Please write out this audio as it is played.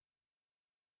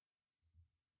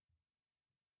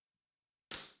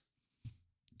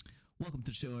Welcome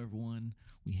to the show, everyone.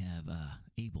 We have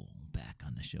Abel back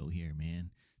on the show here,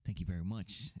 man. Thank you very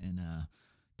much. And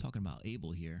talking about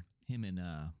Abel here, him and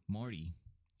Marty,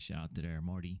 shout out to there,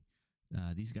 Marty.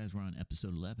 These guys were on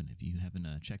episode 11. If you haven't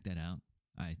checked that out,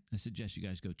 I suggest you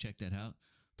guys go check that out.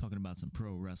 Talking about some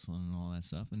pro wrestling and all that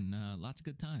stuff, and lots of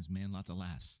good times, man. Lots of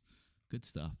laughs, good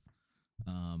stuff.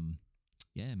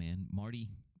 Yeah, man. Marty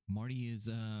is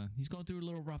he's going through a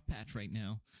little rough patch right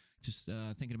now. Just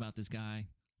thinking about this guy,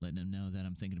 letting him know that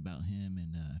I'm thinking about him,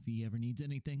 and if he ever needs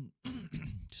anything,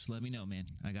 just let me know, man.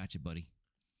 I got you, buddy.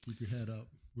 Keep your head up.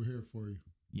 We're here for you.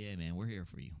 Yeah, man. We're here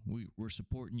for you. We're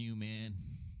supporting you, man.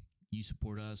 You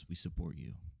support us. We support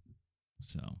you.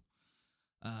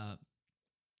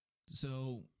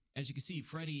 So as you can see,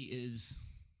 Freddie is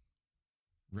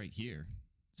right here.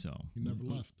 So He never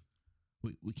left.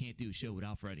 We can't do a show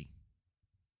without Freddie.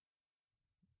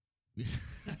 I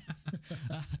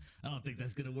don't think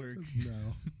that's gonna work.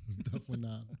 No, it's definitely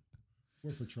not.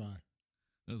 Worth a try.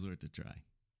 That was worth a try.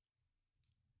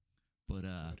 But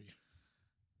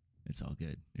it's all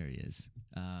good. There he is.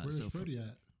 Where's Freddie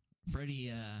at? Freddie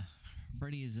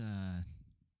is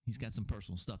he's got some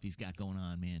personal stuff he's got going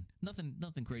on, man.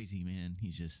 Nothing crazy, man.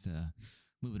 He's just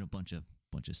moving a bunch of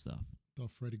stuff.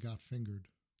 Thought Freddie got fingered.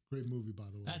 Great movie, by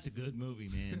the way. That's a good movie,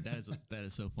 man. That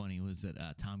is so funny. Was it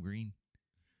Tom Green?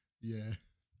 Yeah.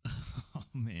 Oh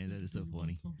man, that is so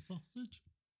funny. Some sausage.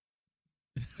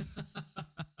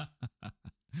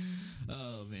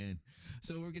 Oh man.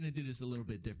 So we're gonna do this a little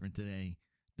bit different today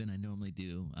than I normally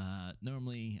do.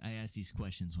 Normally I ask these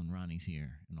questions when Ronnie's here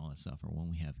and all that stuff, or when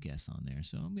we have guests on there.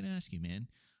 So I'm gonna ask you, man.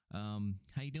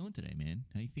 How you doing today, man?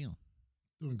 How you feeling?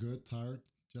 Doing good. Tired.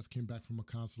 Just came back from a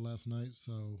concert last night,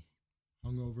 so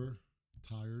hungover,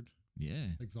 tired, Yeah.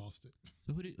 exhausted.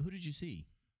 So who did you see?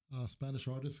 Spanish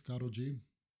artist, Karol G.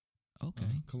 Okay.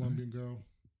 Colombian girl.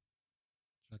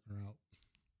 Check her out.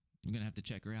 We're gonna have to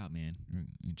check her out, man. We're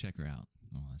gonna check her out,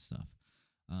 all that stuff.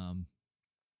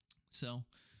 So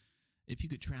if you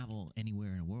could travel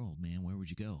anywhere in the world, man, where would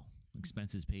you go?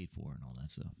 Expenses paid for and all that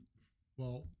stuff.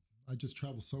 Well, I just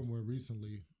traveled somewhere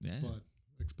recently, Yeah. but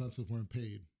expenses weren't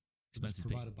paid. Expenses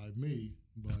That's provided by me,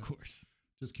 but Of course.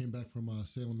 just came back from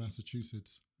Salem,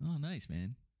 Massachusetts. Oh, nice,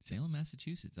 man. Salem, Yes.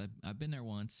 Massachusetts. I've been there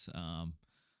once.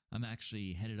 I'm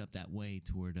actually headed up that way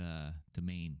toward to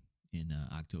Maine in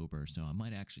October, so I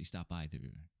might actually stop by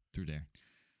through there.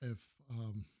 If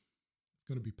it's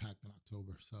going to be packed in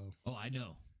October, so Oh, I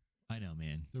know,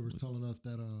 man. they were telling us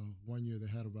that 1 year they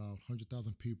had about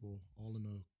 100,000 people all in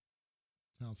the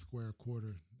town square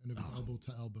quarter, and it was Oh. elbow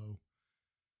to elbow.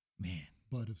 Man,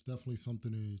 But it's definitely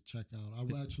something to check out.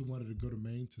 I actually wanted to go to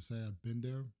Maine to say I've been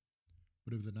there,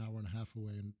 but it was an hour and a half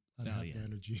away, and I didn't Oh, have yeah. the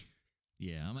energy.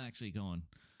 yeah. I'm actually going.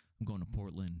 I'm going to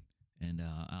Portland, and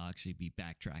I'll actually be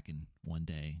backtracking one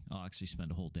day. I'll actually spend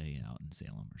a whole day out in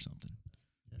Salem or something.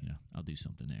 Yeah. You know, I'll do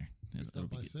something there. It'll Stop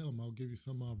be by good. Salem, I'll give you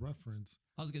some reference.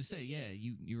 I was gonna say, yeah,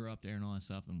 you were up there and all that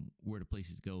stuff, and where the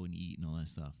places to go and eat and all that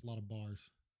stuff. A lot of bars.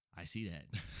 I see that.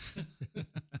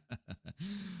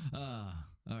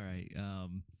 All right.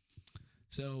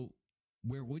 So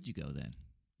where would you go then?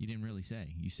 You didn't really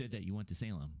say. You said that you went to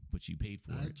Salem, but you paid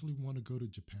for I it. actually want to go to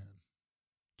Japan.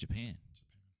 Japan.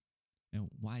 And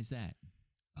why is that?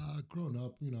 Growing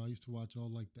up, I used to watch all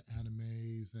like the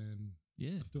animes, and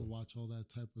Yeah. I still watch all that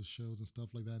type of shows and stuff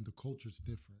like that. And the culture's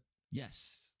different.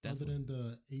 Yes. Other Definitely.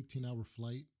 than the 18-hour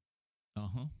flight,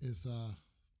 Uh-huh. is I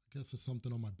guess it's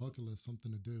something on my bucket list,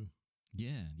 something to do.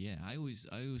 Yeah. I always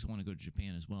want to go to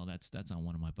Japan as well. That's on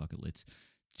one of my bucket lists,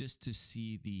 just to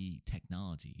see the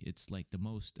technology. It's like the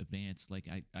most advanced. Like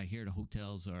I hear the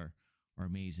hotels are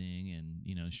amazing,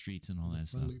 and streets and all that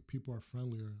stuff. People are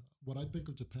friendlier. What I think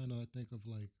of Japan, I think of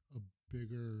like a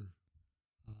bigger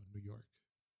New York.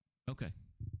 Okay, I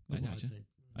That's what gotcha. think.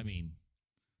 I mean,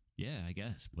 yeah, I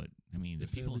guess, but I mean, They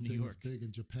the say people in New everything is York, big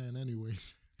in Japan,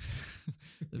 anyways.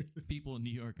 the people in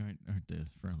New York aren't the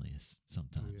friendliest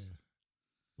sometimes. Yeah.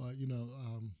 But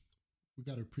we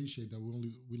got to appreciate that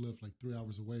we live like 3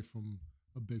 hours away from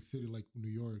a big city like New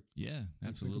York. Yeah, Like,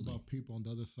 absolutely. think about people on the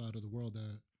other side of the world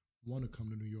that want to come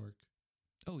to New York.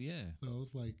 Oh yeah, So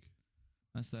it's like,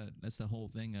 that's the whole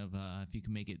thing of if you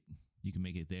can make it. You can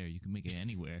make it there. You can make it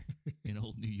anywhere in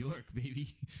old New York,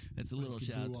 baby. That's a little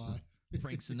Frankie shout out Blue to Eye.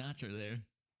 Frank Sinatra there.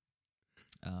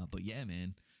 But yeah,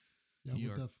 man. Yeah,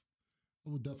 New I York.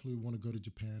 would definitely want to go to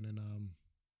Japan, and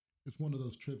it's one of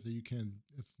those trips that you can.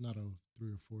 It's not a 3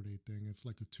 or 4 day thing. It's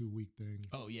like a 2 week thing.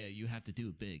 Oh yeah, you have to do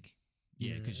it big.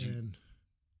 Yeah, because and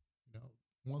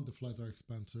one, the flights are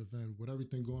expensive, and with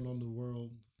everything going on in the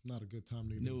world, it's not a good time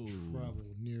to even No.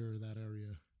 travel near that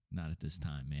area. not at this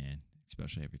time, man.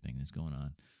 Especially everything that's going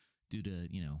on due to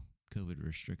COVID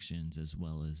restrictions as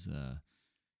well as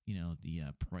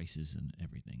the prices and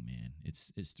everything. Man,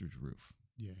 it's through the roof.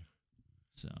 Yeah.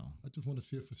 So I just want to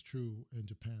see if it's true in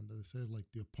Japan that it says like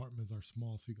the apartments are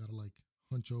small, so you got to like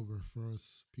hunch over for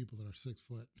us people that are 6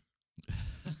 foot.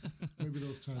 Maybe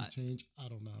those times change. I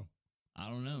don't know. I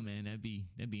don't know, man. That'd be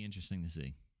interesting to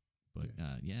see. But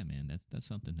yeah, man, that's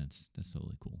something that's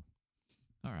totally cool.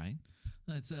 All right,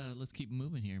 let's keep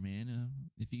moving here, man.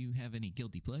 If you have any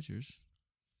guilty pleasures,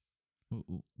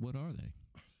 what are they?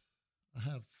 I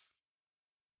have.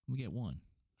 We get one.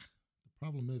 The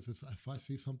problem is if I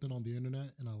see something on the internet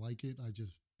and I like it, I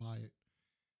just buy it.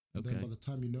 And then by the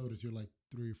time you notice, you're like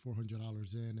 $300 or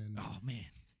 $400 in, and oh man,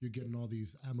 you're getting all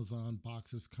these Amazon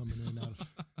boxes coming in out of.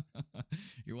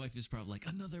 Your wife is probably like,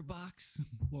 another box.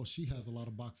 Well, she has a lot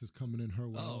of boxes coming in her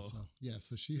way also. Yeah,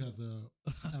 so she has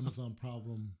a Amazon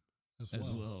problem as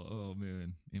well. Oh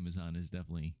man, Amazon is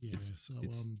definitely it's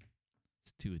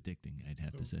too addicting. I'd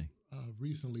have to say.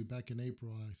 Recently, back in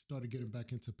April, I started getting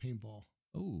back into paintball.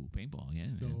 Oh, paintball, yeah.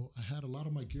 So man. I had a lot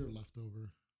of my gear left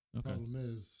over. Okay. Problem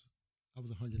is, I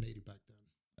was 180 back then.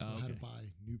 So I had to buy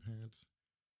new pants,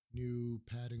 new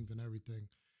paddings, and everything.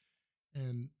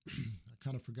 And I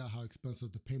kind of forgot how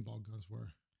expensive the paintball guns were.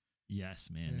 Yes,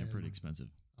 man, they're pretty expensive.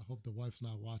 I hope the wife's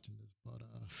not watching this, but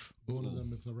one of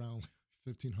them is around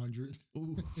 $1,500.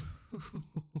 Ooh.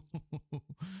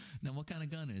 Now, what kind of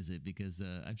gun is it? Because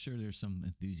I'm sure there's some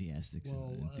enthusiasts it's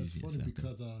funny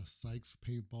because Sykes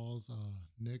Paintballs,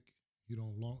 Nick, he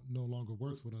no longer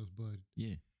works with us, but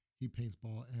yeah, he paints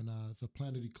ball, and it's a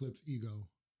Planet Eclipse Ego,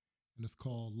 and it's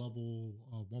called level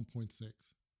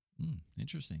 1.6.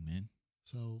 Interesting, man.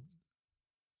 So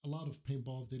a lot of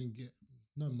paintballs didn't get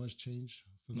not much change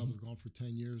since I was gone for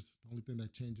 10 years. The only thing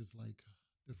that changes like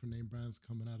different name brands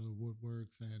coming out of the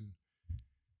woodworks, and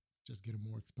it's just getting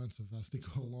more expensive as they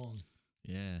go along.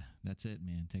 Yeah, that's it,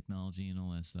 man. Technology and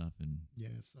all that stuff. And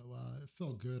yeah, so it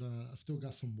felt good. I still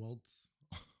got some welts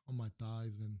on my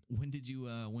thighs. And when'd you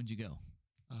go?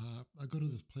 I go to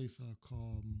this place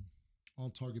called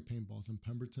On Target Paintballs in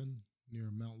Pemberton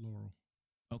near Mount Laurel.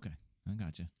 Okay, I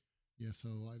gotcha. Yeah, so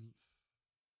it's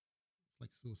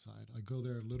like suicide. I go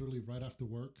there literally right after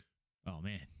work. Oh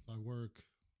man. So I work.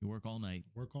 You work all night.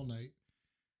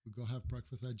 We go have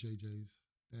breakfast at JJ's.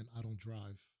 Then I don't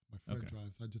drive. My friend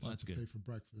drives. I just have to pay for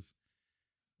breakfast.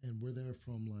 And we're there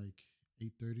from like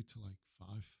 8:30 to like 5.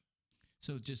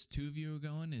 So just two of you are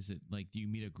going? Is it like, do you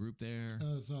meet a group there?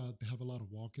 They have a lot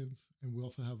of walk-ins, and we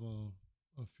also have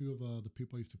a few of the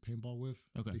people I used to paintball with.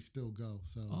 Okay. They still go.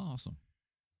 So awesome.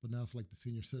 But now it's like the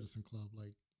senior citizen club,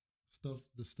 like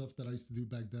the stuff that I used to do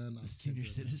back then. Senior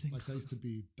citizen club. I used to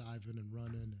be diving and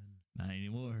running, and not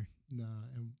anymore. Nah,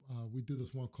 and we do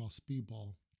this one called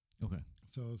speedball. Okay.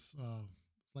 So it's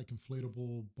like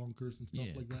inflatable bunkers and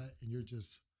stuff like that, and you're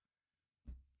just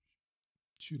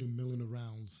shooting million of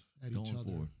rounds at each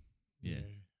other. Forward. Yeah.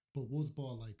 But woods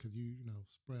ball, like, because you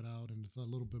spread out, and it's a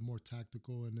little bit more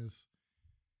tactical, and it's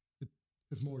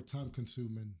more time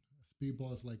consuming.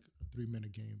 Speedball is like a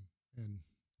 3-minute game, and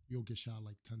you'll get shot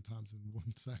like 10 times in 1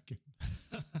 second.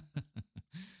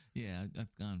 Yeah,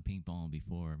 I've gone paintballing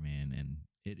before, man, and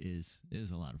it is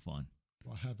a lot of fun.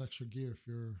 Well, I have extra gear if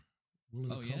you're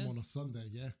willing to come on a Sunday.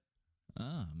 Yeah.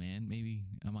 Ah, man, maybe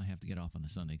I might have to get off on a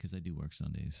Sunday because I do work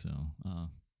Sundays. So,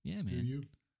 yeah, man. Do you?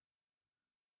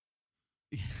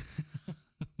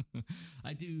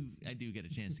 I do get a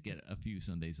chance to get a few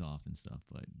Sundays off and stuff,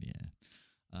 but yeah.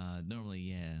 Normally,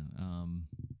 yeah.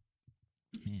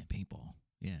 Man, paintball.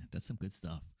 Yeah, that's some good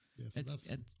stuff. Yeah, so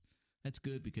that's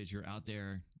good because you're out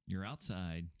there, you're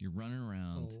outside, you're running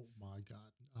around. Oh my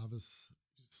God. I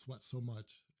sweat so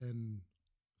much. And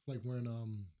it's like wearing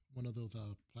one of those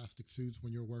plastic suits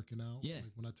when you're working out. Yeah.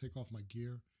 Like when I take off my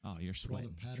gear. Oh, you're sweating.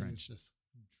 All the padding is just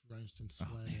drenched in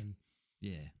sweat. And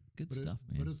yeah. Good stuff,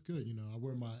 man. But it's good. I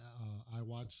wear my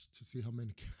iWatch to see how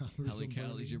many calories. How many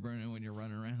calories you're burning when you're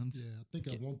running around? Yeah, I think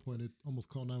at one point it almost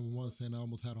called 911 saying I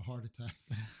almost had a heart attack.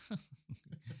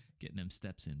 Getting them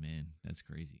steps in, man. That's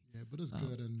crazy. Yeah, but it's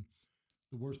good. And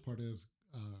the worst part is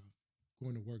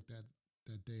going to work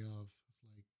that day of. It's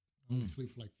like I only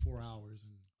sleep for like 4 hours.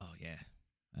 And oh, yeah.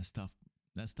 That's tough.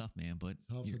 That's tough, man. But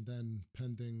tough, and then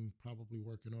pending probably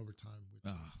working overtime, which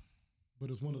is... But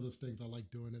it's one of those things I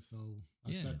like doing it, so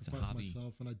I sacrifice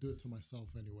myself, and I do it to myself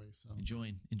anyway. So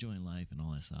enjoying life and all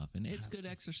that stuff, and it's good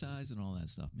exercise and all that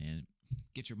stuff, man.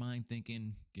 Get your mind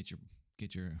thinking, get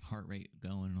your heart rate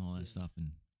going, and all that stuff,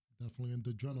 and definitely, and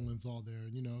the adrenaline's all there.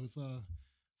 And it's a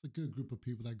good group of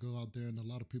people that go out there, and a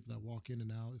lot of people that walk in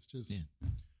and out. It's just it's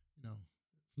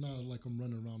not like I'm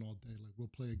running around all day. Like we'll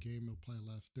play a game, it'll play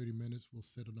last 30 minutes, we'll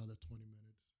sit another 20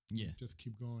 minutes. Yeah, just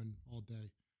keep going all day.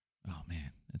 Oh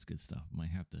man, that's good stuff. Might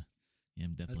have to. Yeah,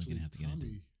 I'm definitely Actually, gonna have to get into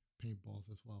Tommy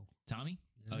paintballs as well. Tommy.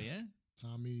 Yeah. Oh yeah,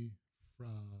 Tommy,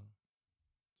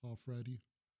 Tall Freddy,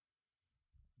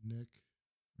 Nick.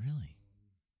 really?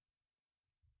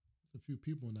 There's a few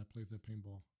people in that plays that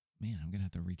paintball. Man, I'm gonna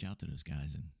have to reach out to those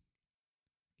guys and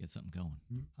get something going.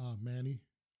 Manny.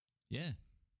 Yeah.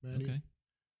 Manny. Okay.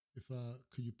 If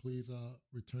could you please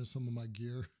return some of my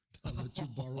gear I let you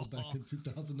borrow back in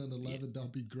 2011? Yeah.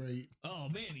 That'd be great. Oh,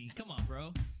 Manny, come on,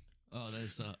 bro. Oh,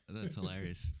 that's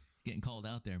hilarious. Getting called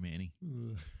out there, Manny.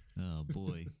 Oh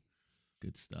boy,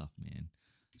 good stuff, man.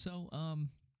 So,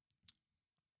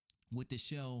 with the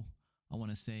show, I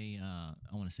want to say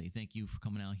thank you for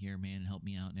coming out here, man, and help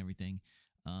me out and everything.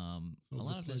 So a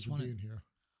lot of this want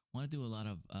to do a lot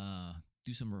of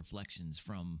do some reflections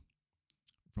from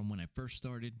when I first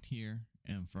started here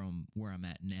and from where I'm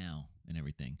at now and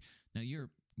everything. Now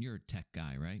you're a tech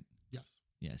guy, right? Yes.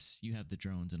 Yes, you have the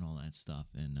drones and all that stuff,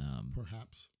 and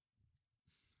perhaps.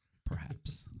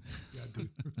 Yeah, I do.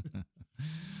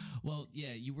 Well,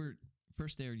 yeah, you were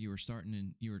first there. You were starting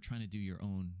and you were trying to do your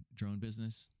own drone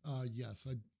business. Yes,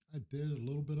 I did a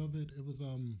little bit of it. It was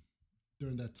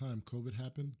during that time COVID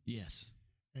happened. Yes,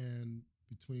 and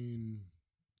between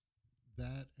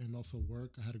that and also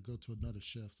work, I had to go to another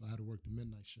shift. So I had to work the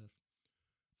midnight shift.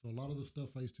 So a lot of the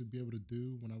stuff I used to be able to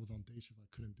do when I was on day shift, I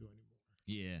couldn't do anymore.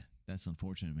 Yeah, that's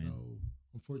unfortunate, man. So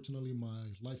unfortunately,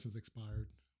 my license expired,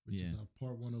 which is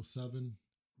Part 107,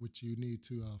 which you need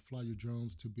to fly your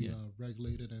drones to be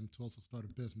regulated and to also start a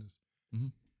business. Mm-hmm.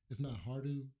 It's not hard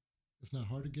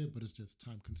to get, but it's just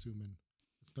time consuming.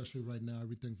 Especially right now,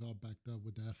 everything's all backed up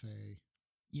with the FAA.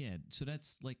 Yeah, so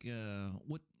that's like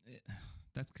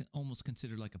that's almost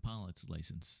considered like a pilot's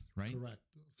license, right? Correct.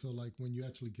 So like when you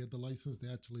actually get the license, they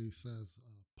actually says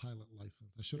pilot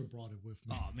license. I should have brought it with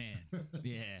me. Oh man,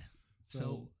 yeah.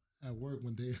 So at work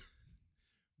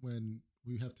when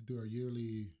we have to do our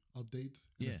yearly updates,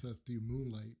 and it says, "Do you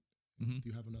moonlight? Mm-hmm. Do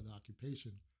you have another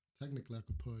occupation?" Technically, I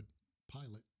could put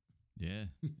pilot. Yeah,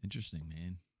 interesting,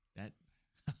 man. That.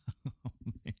 Oh,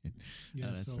 man.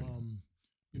 Yeah. So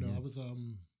I was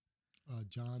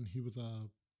John. He was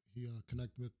he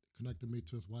connected me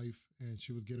to his wife, and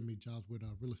she was getting me jobs with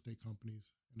real estate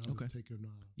companies, and I was taking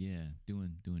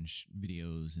doing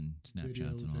videos and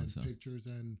Snapchats and all that stuff, pictures,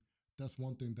 and that's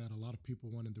one thing that a lot of people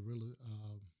want in the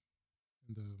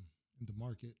in the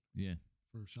market. Yeah,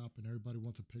 for shopping, everybody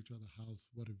wants a picture of the house,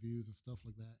 what it views, and stuff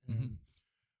like that. And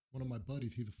one of my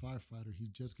buddies, he's a firefighter. He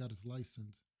just got his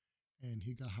license, and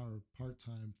he got hired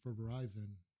part-time for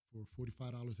Verizon for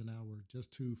 $45 an hour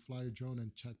just to fly a drone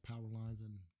and check power lines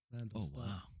and random stuff.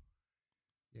 Wow.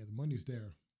 Yeah, the money's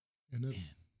there. And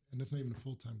it's not even a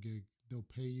full-time gig. They'll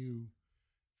pay you,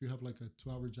 if you have like a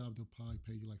 2-hour job, they'll probably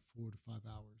pay you like 4 to 5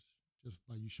 hours just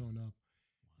by you showing up.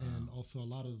 Wow. And also a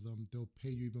lot of them, they'll pay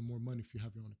you even more money if you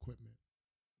have your own equipment.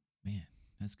 Man,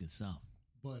 that's good stuff.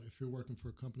 But if you're working for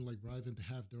a company like Verizon, they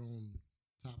have their own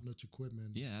top-notch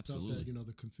equipment. Yeah, absolutely. Stuff that,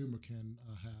 the consumer can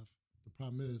have. The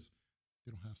problem is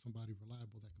they don't have somebody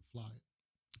reliable that can fly it.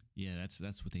 Yeah,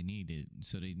 that's what they need.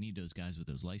 So they need those guys with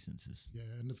those licenses.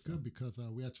 Yeah, and it's good because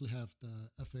we actually have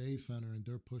the FAA Center, and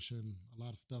they're pushing a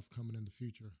lot of stuff coming in the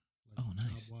future. Like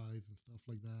nice. Job-wise and stuff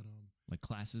like that. Like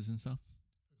classes and stuff?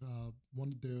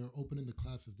 They're opening the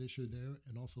classes this year there,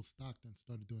 and also Stockton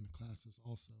started doing the classes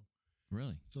also.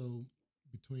 Really? So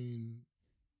between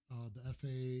the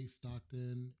FAA,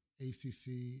 Stockton,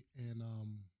 ACC, and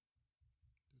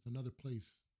there's another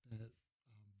place that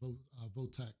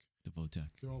Votech. The Votech.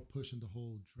 They're all pushing the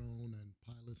whole drone and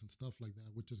pilots and stuff like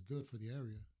that, which is good for the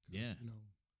area. Yeah.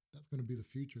 That's going to be the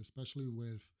future, especially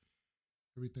with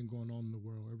everything going on in the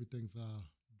world. Everything's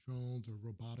drones or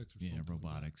robotics or something. Yeah,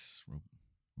 robotics.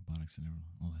 Robotics and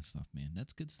all that stuff, man.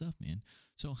 That's good stuff, man.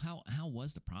 So how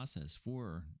was the process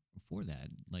for that?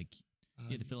 Like, you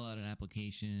had to fill out an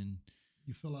application.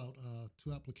 You fill out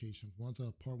 2 applications. One's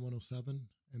a Part 107,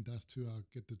 and that's to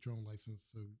get the drone license.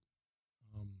 So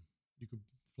you could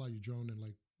fly your drone in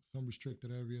like some restricted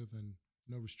areas and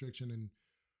no restriction. And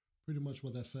pretty much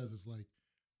what that says is like,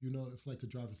 it's like a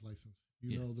driver's license.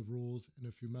 You know the rules, and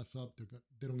if you mess up,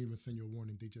 they don't even send you a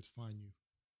warning. They just fine you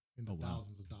in the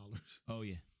thousands of dollars. Oh,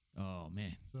 yeah. Oh,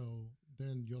 man. So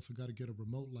then you also got to get a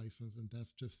remote license, and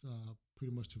that's just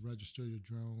pretty much to register your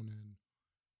drone and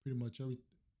pretty much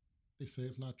they say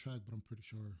it's not tracked, but I'm pretty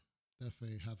sure the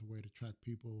FAA has a way to track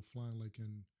people flying like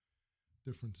in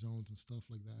different zones and stuff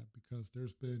like that, because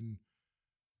there's been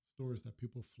stories that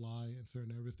people fly in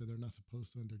certain areas that they're not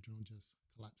supposed to, and their drone just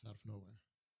collapse out of nowhere.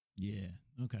 Yeah.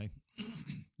 Okay.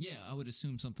 Yeah, I would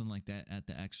assume something like that at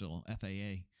the actual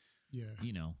FAA. Yeah.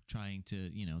 Trying to,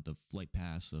 the flight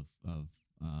paths of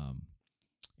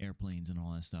airplanes and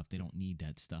all that stuff. They don't need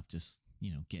that stuff just,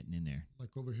 getting in there. Like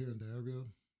over here in the area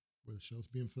where the show's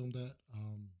being filmed at,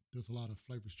 there's a lot of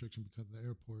flight restriction because the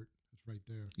airport is right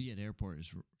there. Yeah, the airport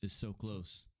is so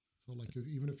close. So like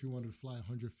even if you wanted to fly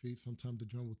 100 feet, sometimes the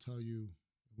drone will tell you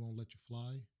it won't let you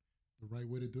fly. The right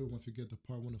way to do it once you get to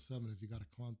Part 107 is you got to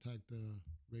contact the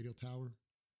radio tower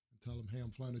and tell them, hey, I'm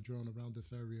flying a drone around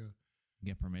this area.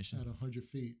 Get permission. At 100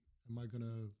 feet. Am I going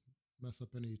to mess up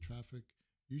any traffic?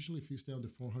 Usually if you stay under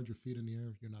 400 feet in the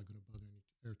air, you're not going to bother any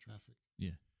air traffic.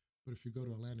 Yeah. But if you go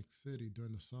to Atlantic City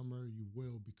during the summer, you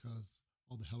will because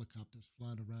all the helicopters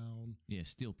flying around. Yeah,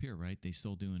 Steel Pier, right? They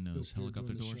still doing those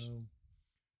helicopter doors.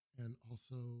 And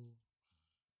also,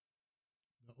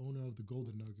 the owner of the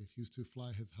Golden Nugget used to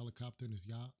fly his helicopter in his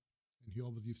yacht, and he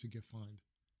always used to get fined.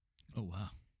 Oh, wow.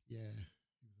 Yeah.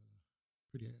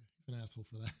 He's an asshole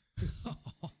for that.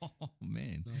 Oh,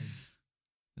 man.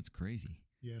 That's crazy.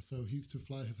 Yeah, so he used to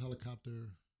fly his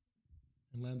helicopter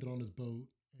and landed on his boat,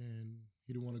 and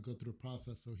he didn't want to go through the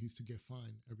process, so he used to get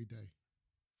fined every day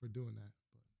for doing that.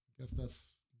 But I guess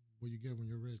that's what you get when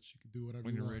you're rich. You can do whatever you want.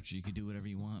 When you're rich, you can do whatever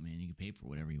you want, man. You can pay for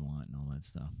whatever you want and all that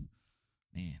stuff.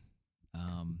 Man,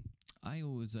 I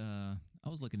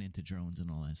was looking into drones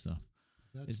and all that stuff.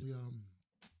 Actually,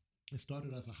 it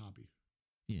started as a hobby.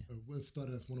 Yeah. It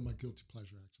started as one of my guilty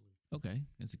pleasure, actually. Okay,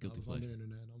 it's a guilty pleasure. I was on the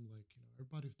internet, and I'm like,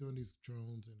 everybody's doing these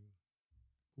drones and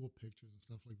cool pictures and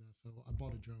stuff like that. So I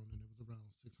bought a drone, and it was around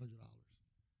 $600.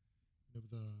 It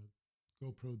was a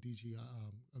GoPro DJI,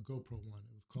 a GoPro one.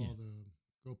 It was called the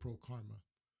GoPro Karma.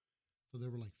 So they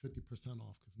were like 50%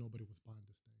 off because nobody was buying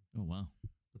this thing. Oh, wow.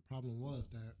 The problem was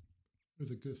that it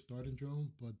was a good starting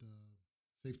drone, but the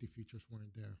safety features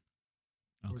weren't there.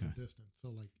 Or the distance. So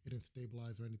like it didn't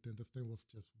stabilize or anything. This thing was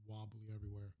just wobbly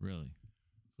everywhere. Really?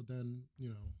 So then,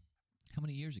 How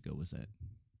many years ago was that?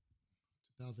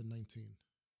 2019.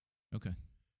 Okay.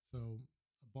 So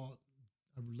I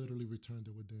literally returned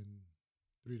it within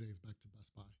 3 days back to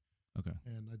Best Buy. Okay.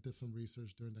 And I did some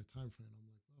research during that time frame. I'm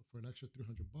like, well, for an extra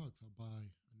 $300, I'll buy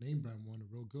a name brand one,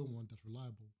 a real good one that's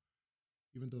reliable.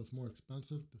 Even though it's more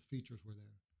expensive, the features were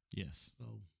there. Yes. So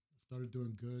I started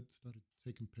doing good, started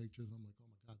taking pictures. I'm like, oh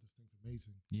my God, this thing's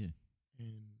amazing. Yeah.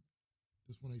 And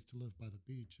this one I used to live by the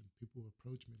beach, and people would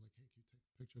approach me like, hey, can you take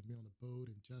a picture of me on a boat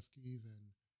and jet skis? And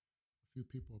a few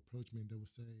people approached me and they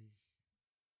would say,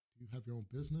 do you have your own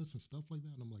business and stuff like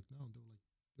that? And I'm like, no. And they were like,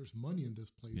 there's money in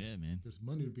this place. Yeah, man. There's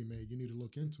money to be made. You need to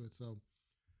look into it. So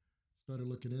started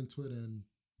looking into it, and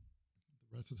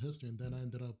the rest is history. And then I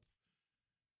ended up,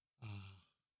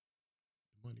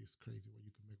 the money is crazy what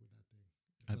you can make with that thing.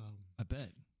 I bet.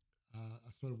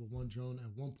 I started with one drone.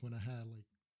 At one point, I had like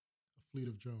a fleet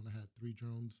of drones. I had 3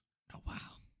 drones. Oh,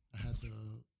 wow. I had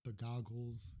the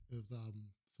goggles. It was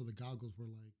so the goggles were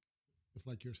like, it's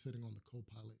like you're sitting on the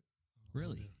co-pilot.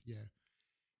 Really? Yeah.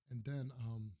 And then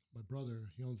my brother,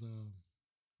 he owns a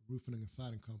roofing and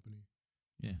siding company.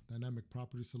 Yeah. Dynamic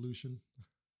Property Solution.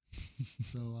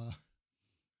 So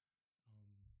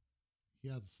he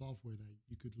has a software that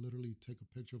you could literally take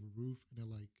a picture of a roof and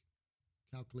it like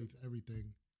calculates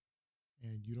everything,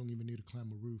 and you don't even need to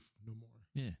climb a roof no more.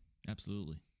 Yeah,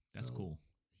 absolutely. That's cool.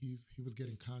 He was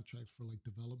getting contracts for like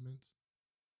developments.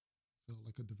 So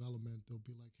like a development, they'll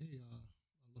be like, hey,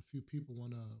 a few people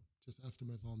want to just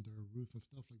estimates on their roof and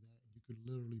stuff like that. And you could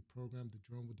literally program the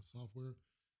drone with the software,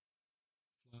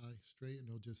 fly straight, and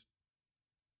they'll just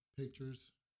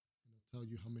pictures, and it'll tell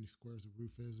you how many squares the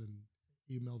roof is, and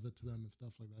emails it to them and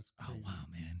stuff like that. That's crazy. Oh, wow,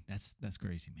 man. That's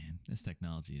crazy, man. That's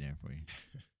technology there for you.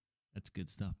 That's good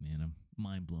stuff, man. I'm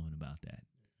mind blown about that.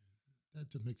 That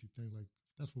just makes you think like,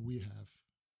 that's what we have.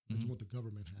 That's what the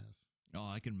government has. Oh,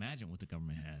 I can imagine what the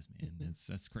government has, man.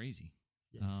 That's crazy.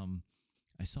 Yeah.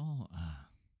 I saw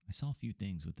a few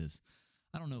things with this.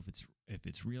 I don't know if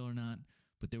it's real or not,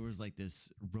 but there was like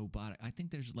this robotic. I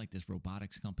think there's like this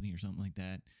robotics company or something like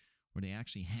that where they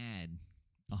actually had.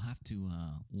 I'll have to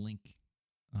link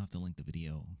the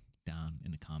video down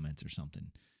in the comments or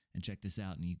something, and check this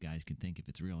out, and you guys can think if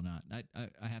it's real or not.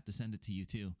 I have to send it to you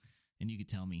too, and you could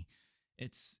tell me.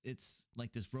 It's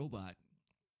like this robot,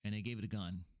 and they gave it a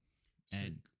gun.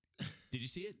 And did you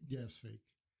see it? Yeah, it's fake.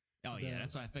 Oh, yeah,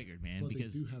 that's what I figured, man. But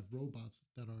because they do have robots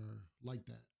that are like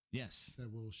that. Yes.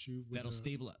 That will shoot. That'll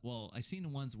stabilize. Well, I've seen the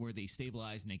ones where they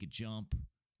stabilize and they could jump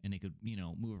and they could,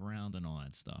 move around and all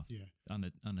that stuff. Yeah. On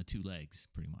the 2 legs,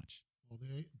 pretty much. Well,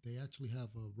 they actually have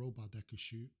a robot that could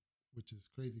shoot, which is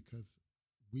crazy because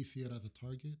we see it as a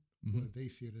target, but they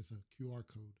see it as a QR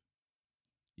code.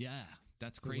 Yeah,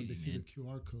 that's so crazy, when they see man. the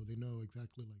QR code, they know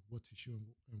exactly like what to shoot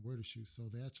and where to shoot. So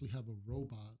they actually have a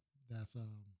robot that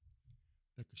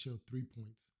could show 3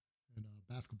 points in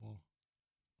basketball.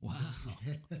 Wow.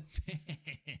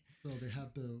 So they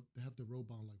have the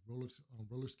robot on like roller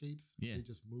skates. Yeah. They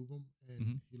just move them,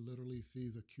 and he literally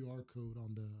sees a QR code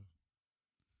on the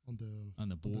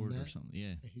board net, or something.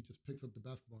 Yeah. and he just picks up the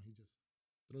basketball. And he just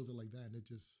throws it like that, and it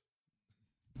just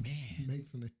Man,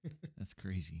 makes it. that's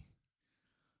crazy.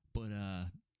 But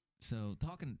so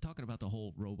talking about the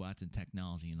whole robots and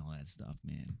technology and all that stuff,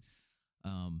 man.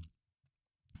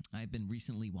 I've been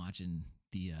recently watching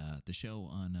the show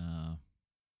on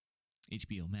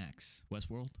HBO Max,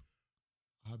 Westworld.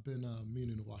 I've been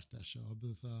meaning to watch that show. I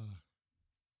was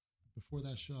before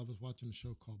that show, I was watching a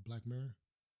show called Black Mirror.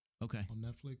 Okay. On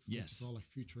Netflix. Yes. Which is all like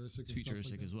futuristic. It's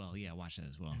futuristic like as well. Yeah, watch that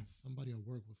as well. And somebody at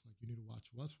work was like, "You need to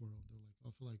watch Westworld." They're like,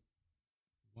 also like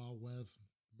Wild West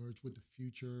merged with the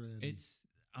future, and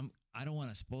I don't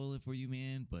want to spoil it for you,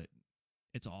 man, but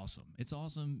it's awesome. It's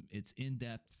awesome. It's in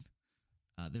depth.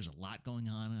 There's a lot going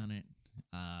on it.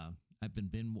 I've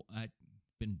been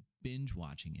binge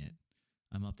watching it.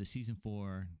 I'm up to season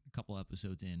 4, a couple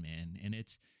episodes in, man, and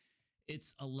it's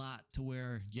a lot to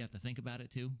where you have to think about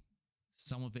it too.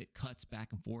 Some of it cuts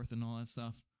back and forth and all that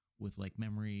stuff with like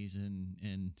memories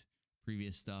and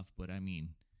previous stuff, but I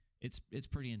mean, it's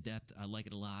pretty in depth. I like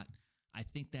it a lot. I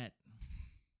think that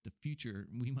the future,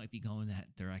 we might be going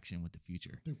that direction with the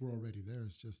future. I think we're already there.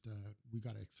 It's just that we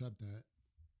got to accept that,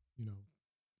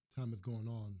 time is going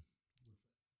on.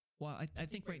 Well, I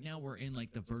think right now we're in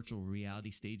like the virtual reality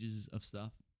stages of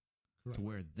stuff. Correct. To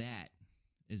where that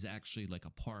is actually like a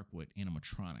park with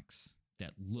animatronics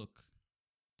that look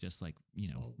just like,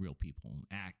 real people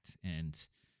act and,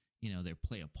 they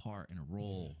play a part in a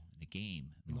role in a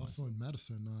game. And also in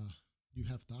medicine, you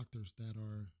have doctors that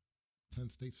are 10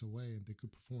 states away and they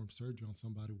could perform surgery on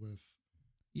somebody with.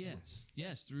 Yes,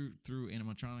 through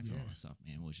animatronics and all that stuff,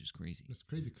 man, which is crazy. It's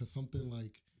crazy because something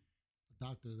like a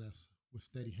doctor that's with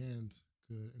steady hands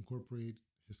could incorporate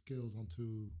his skills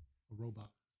onto a robot.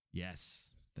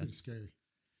 Yes. That's pretty scary.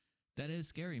 That is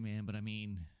scary, man. But I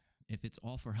mean, if it's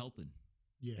all for helping,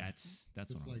 that's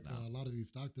it's what I'm like about. A lot of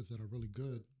these doctors that are really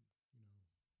good,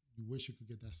 you wish you could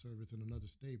get that service in another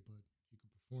state, but you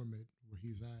could perform it where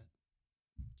he's at.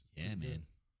 Yeah, man. Good.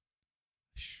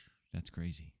 That's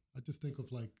crazy. I just think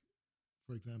of like,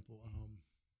 for example,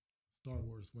 Star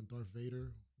Wars, when Darth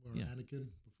Vader or Anakin,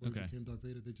 before he became Darth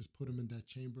Vader, they just put him in that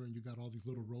chamber and you got all these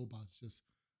little robots just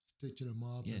stitching him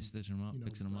up. Yeah, stitching him up,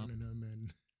 fixing him up.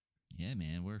 And yeah,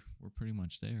 man, we're pretty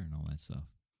much there and all that stuff.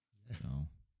 Yeah. So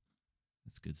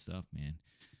that's good stuff, man.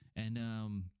 And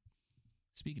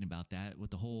speaking about that,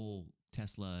 with the whole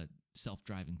Tesla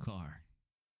self-driving car.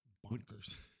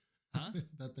 Bonkers. Huh?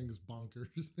 That thing is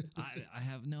bonkers. I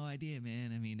have no idea,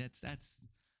 man. I mean, I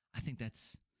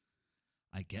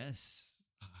guess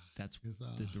that's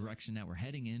the direction that we're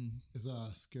heading in. It's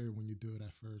scary when you do it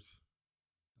at first.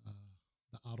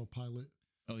 The autopilot.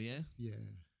 Oh yeah? Yeah.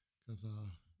 Because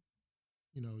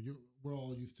we're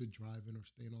all used to driving or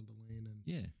staying on the lane, and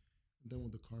then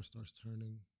when the car starts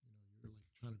turning, you're like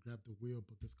trying to grab the wheel,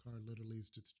 but this car literally is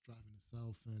just driving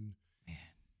itself, and man,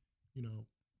 it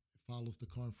follows the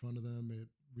car in front of them. It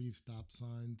reads stop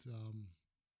signs,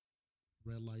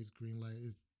 red lights, green light.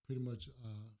 It's pretty much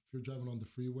if you're driving on the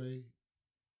freeway,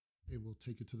 it will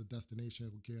take you to the destination.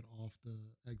 It will get off the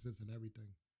exits and everything.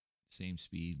 Same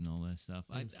speed and all that stuff.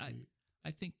 I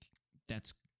think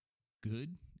that's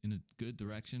good, in a good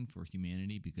direction for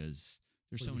humanity, because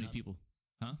there's so many people.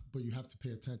 Huh? But you have to pay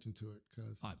attention to it,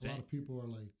 because a lot of people are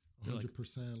like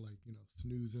 100% like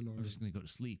snoozing, or I'm just gonna go to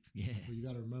sleep. Yeah. But you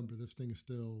got to remember, this thing is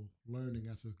still learning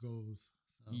as it goes.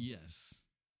 So yes.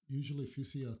 Usually, if you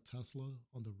see a Tesla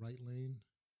on the right lane,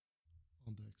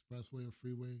 on the expressway or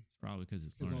freeway, it's probably because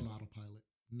it's on autopilot.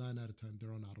 9 out of 10,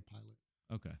 they're on autopilot.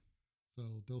 Okay.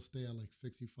 So they'll stay at like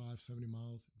 65, 70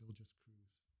 miles. And they'll just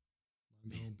cruise,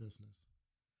 mind their own business.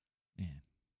 Man,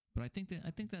 but I think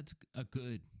that's a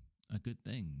good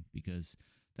thing, because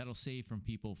that'll save from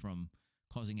people from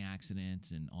causing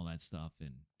accidents and all that stuff.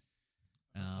 And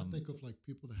I think of like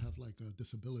people that have like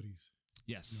disabilities.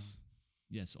 Yes.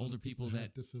 Yes, older people that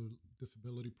have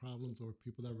disability problems, or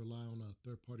people that rely on a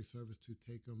third-party service to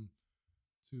take them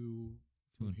to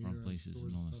and from places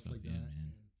and all that stuff. Like that.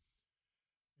 Man.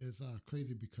 And it's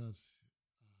crazy because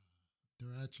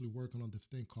they're actually working on this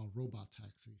thing called robot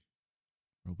taxi.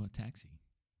 Robot taxi.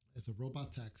 It's a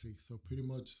robot taxi. So pretty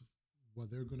much what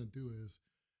they're going to do is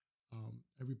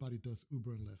everybody does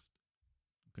Uber and Lyft.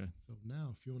 Okay. So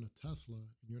now if you own a Tesla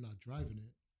and you're not driving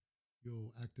it,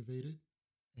 you'll activate it,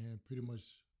 and pretty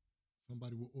much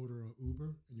somebody will order an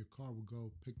Uber and your car will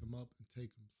go pick them up and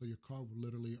take them. So your car will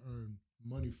literally earn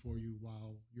money for you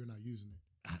while you're not using it.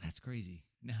 Ah, that's crazy.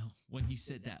 Now, when you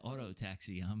said that auto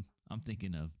taxi, I'm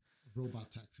thinking of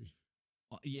Robot Taxi.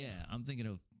 Yeah, I'm thinking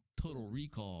of Total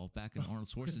Recall back in Arnold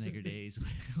Schwarzenegger days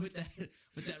with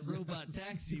that robot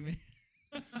taxi, man.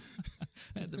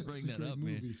 I had to bring that up,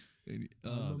 movie. Man.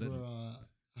 I remember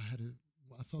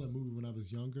I saw that movie when I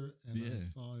was younger, and I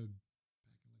saw it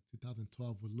back in like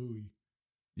 2012 with Louis.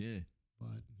 Yeah. But,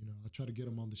 I try to get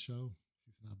him on the show.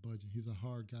 He's not budging. He's a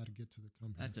hard guy to get to the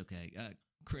company. That's okay.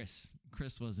 Chris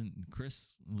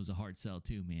was a hard sell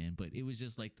too, man. But it was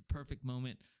just like the perfect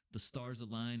moment. The stars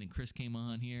aligned, and Chris came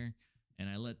on here, and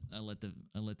I let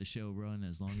the show run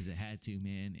as long as it had to,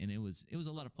 man. And it was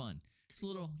a lot of fun. It's a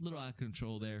little out of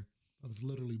control there. I was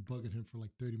literally bugging him for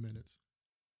like 30 minutes.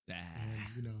 And,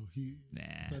 he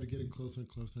started getting closer and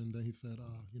closer, and then he said,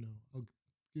 I'll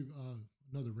give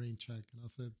another rain check. And I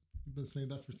said, you've been saying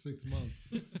that for 6 months.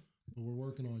 But we're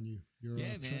working on you. You're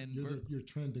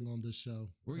trending on this show.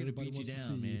 We're going to beat you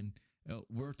down, man.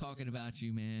 We're talking about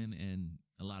you, man. And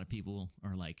a lot of people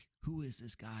are like, who is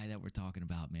this guy that we're talking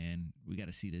about, man? We got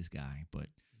to see this guy. But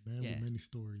man with many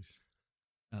stories.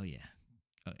 Oh, yeah.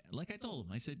 Like I told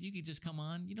him, I said, you could just come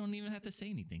on. You don't even have to say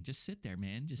anything. Just sit there,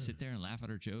 man. Just sit there and laugh at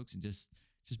our jokes and just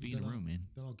be in the room, man.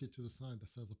 Then I'll get you the sign that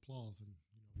says applause. And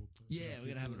we'll put we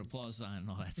got to have an applause sign and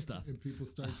all that stuff. And people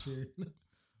start cheering.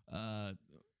 A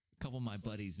couple of my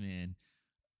buddies, man,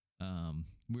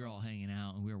 we were all hanging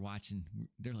out and we were watching.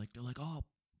 They're like, oh,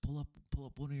 pull up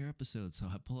one of your episodes. So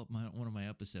I pull up one of my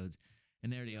episodes,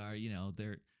 and there they are.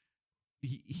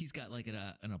 He's got like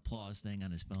an applause thing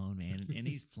on his phone, man, and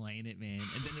he's playing it, man.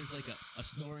 And then there's like a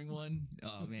snoring one.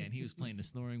 Oh man, he was playing the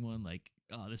snoring one. Like,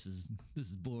 oh, this is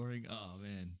boring. Oh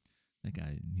man, that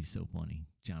guy, he's so funny,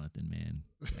 Jonathan, man.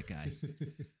 That guy.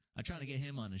 I try to get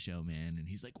him on the show, man, and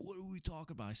he's like, "What do we talk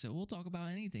about?" I said, "We'll talk about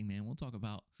anything, man. We'll talk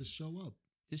about just show up.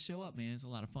 Just show up, man. It's a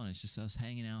lot of fun. It's just us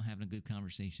hanging out, having a good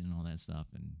conversation, and all that stuff.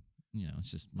 And it's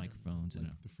just microphones like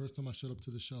and the first time I showed up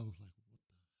to the show, I was like,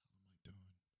 "What the hell am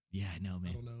I doing?" Yeah, I know,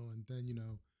 man. I don't know. And then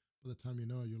by the time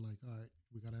you're like, "All right,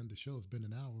 we got to end the show. It's been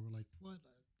an hour." We're like, "What?"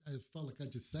 I felt like I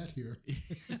just sat here.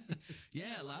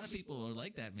 Yeah, a lot of people are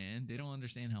like that, man. They don't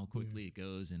understand how quickly it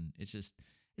goes, and it's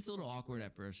a little awkward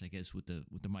at first, I guess, with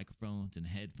the microphones and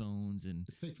headphones, and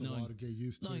it takes a while to get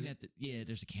used to knowing it. That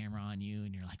there's a camera on you,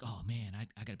 and you're like, oh man,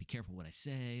 I got to be careful what I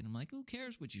say, and I'm like, who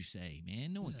cares what you say,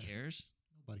 man? No one cares.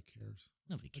 Nobody cares.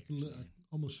 Nobody cares. I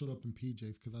almost showed up in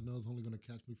PJs because I know it's only going to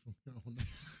catch me from here on out.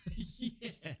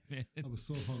 Yeah, man. I was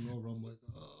so hungover. I'm like,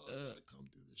 I gotta come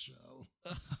do the show.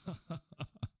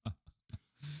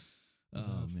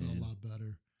 I feel a lot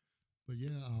better. But yeah,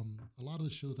 a lot of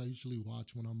the shows I usually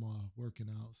watch when I'm working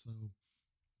out. So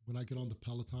when I get on the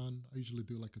Peloton, I usually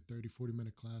do like a 30,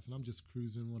 40-minute class, and I'm just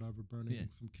cruising, whatever, burning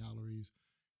some calories.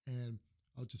 And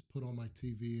I'll just put on my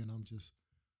TV, and I'm just,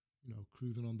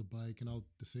 cruising on the bike, and I'll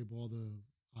disable all the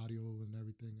audio and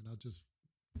everything, and I'll just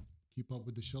keep up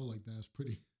with the show like that. It's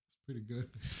pretty good.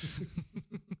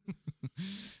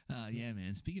 Yeah,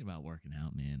 man. Speaking about working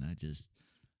out, man, I just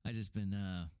been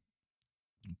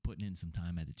putting in some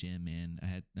time at the gym, man.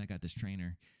 I got this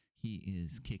trainer. He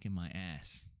is kicking my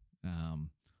ass.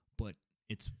 But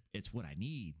it's what I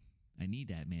need. I need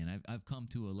that, man. I've come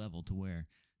to a level to where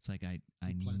it's like I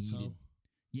needed.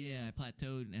 Yeah, I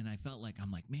plateaued, and I felt like I'm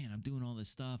like, man, I'm doing all this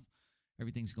stuff.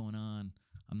 Everything's going on.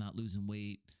 I'm not losing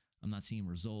weight. I'm not seeing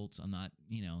results. I'm not,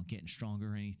 getting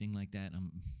stronger or anything like that.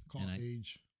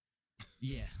 Age.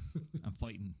 Yeah, I'm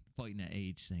fighting that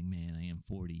age thing, man. I am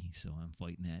 40, so I'm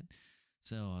fighting that.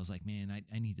 So I was like, man,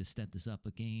 I need to step this up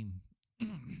a game.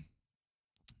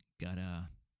 Got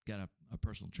a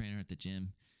personal trainer at the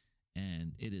gym,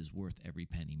 and it is worth every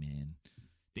penny, man.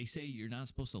 They say you're not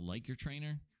supposed to like your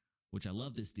trainer, which I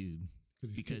love this dude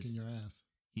because he's kicking your ass.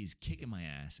 He's kicking my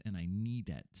ass, and I need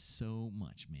that so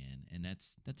much, man. And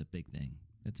that's a big thing.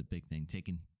 That's a big thing.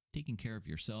 Taking care of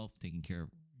yourself, taking care of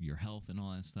your health and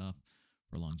all that stuff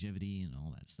for longevity and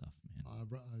all that stuff, man. I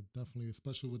definitely,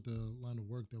 especially with the line of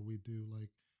work that we do. Like,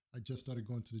 I just started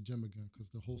going to the gym again because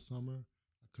the whole summer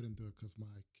I couldn't do it because my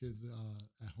kids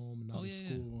at home and not in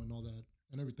school and all that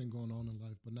and everything going on in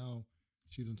life. But now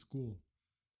she's in school,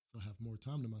 so I have more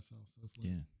time to myself. So it's like,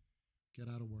 get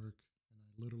out of work, and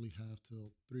I literally have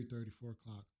till 3:30, 4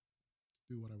 o'clock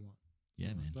to do what I want. Yeah,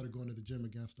 man. I started going to the gym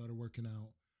again, started working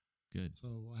out. Good. So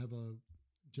I have a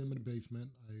gym in the basement.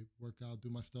 I work out, do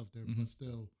my stuff there, but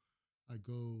still I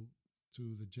go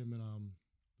to the gym in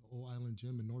the Old Island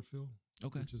Gym in Northfield.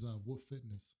 Okay. Which is Wolf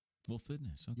Fitness. Wolf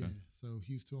Fitness, okay. Yeah. So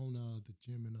he used to own the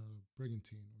gym in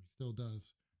Brigantine, or he still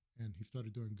does. And he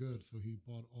started doing good. So he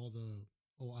bought all the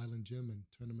Old Island Gym and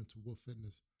turned them into Wolf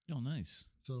Fitness. Oh, nice.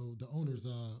 So the owner's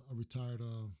a retired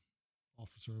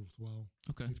officer as well.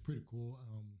 Okay. He's pretty cool.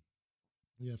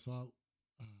 So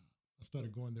I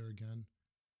started going there again.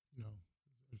 You know,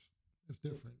 it's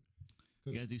different.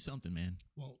 You got to do something, man.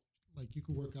 Well, like you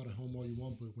can work out at home all you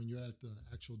want, but when you're at the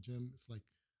actual gym, it's like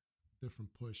a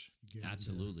different push you get.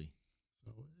 Absolutely.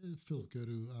 So it feels good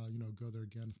to, go there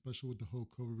again, especially with the whole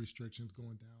COVID restrictions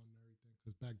going down and everything.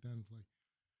 Because back then it's like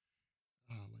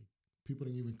people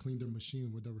didn't even clean their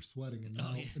machine where they were sweating. And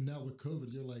now with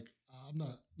COVID, you're like, I'm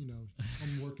not,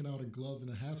 I'm working out in gloves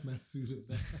and a hazmat suit. If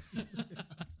that.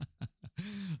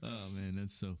 Oh man,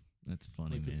 that's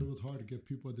funny, like man. If it was hard to get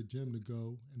people at the gym to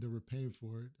go and they were paying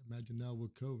for it, imagine now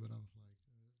with COVID. I was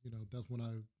like, that's when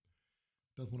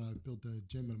I built the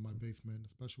gym in my basement,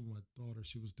 especially with my daughter.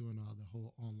 She was doing the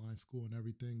whole online school and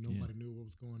everything. Nobody knew what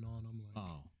was going on. I'm like,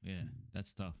 oh yeah,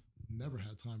 that's tough. Never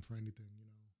had time for anything,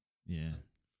 Yeah.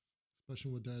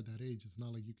 Especially with that age, it's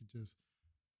not like you could just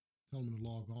tell them to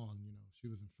log on. She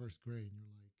was in first grade, and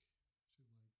she's like,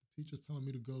 the teacher's telling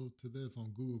me to go to this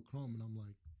on Google Chrome, and I'm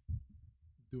like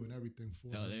doing everything for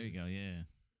her. Oh, there you go. Yeah.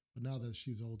 But now that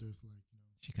she's older, it's like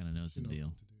she kind of knows the deal.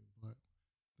 What to do. But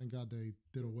thank God they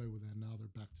did away with that. Now they're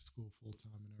back to school full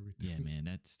time and everything. Yeah, man,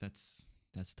 that's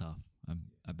tough.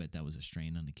 I bet that was a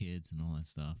strain on the kids and all that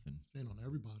stuff, and strain on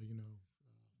everybody.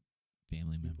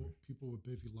 Family members. People with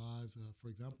busy lives. For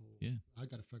example, I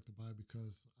got affected by it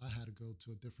because I had to go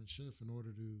to a different shift in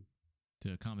order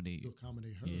to accommodate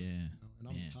her. Yeah, and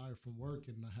I'm tired from work,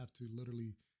 and I have to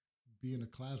literally be in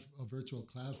a virtual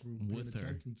classroom with paying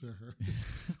attention to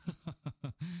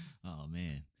her. Oh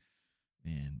man,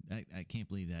 I can't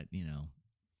believe that.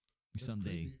 That's someday.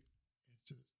 Crazy. It's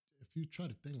just if you try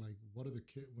to think like, what are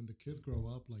when the kids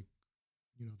grow up, like,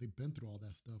 they've been through all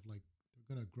that stuff, like.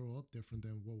 They're gonna grow up different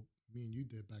than what me and you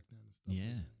did back then and stuff.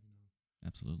 Yeah, like that,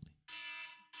 absolutely.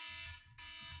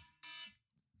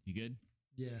 You good?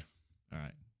 Yeah. All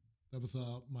right. That was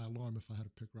my alarm if I had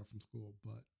to pick her up from school,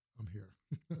 but I'm here.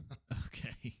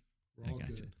 Okay. We're all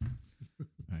good. You.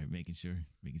 All right, making sure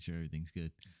everything's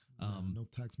good. No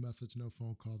text message, no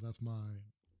phone call. That's my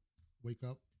wake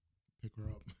up, pick her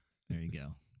up. There you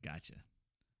go. Gotcha.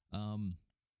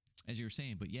 As you were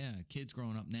saying, but yeah, kids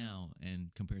growing up now and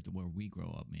compared to where we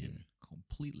grow up, man,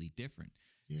 completely different.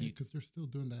 Yeah, because they're still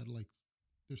doing that, like,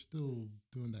 they're still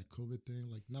doing that COVID thing,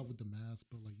 like, not with the mask,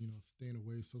 but, like, staying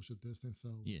away, social distance. So,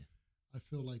 yeah, I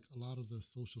feel like a lot of the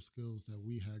social skills that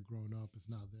we had growing up is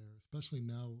not there, especially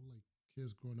now, like,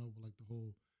 kids growing up with, like, the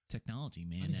whole technology,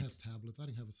 man. I didn't have tablets. I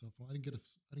didn't have a cell phone. I didn't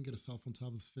get a cell phone until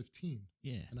I was 15.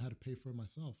 Yeah. And I had to pay for it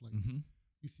myself. Like,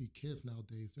 you see kids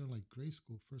nowadays, they're in, like, grade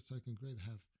school, first, second grade, they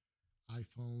have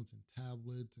iPhones and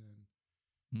tablets,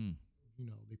 and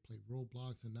they play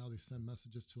Roblox, and now they send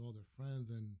messages to all their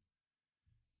friends, and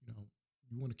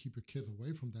you want to keep your kids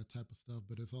away from that type of stuff,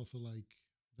 but it's also like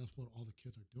that's what all the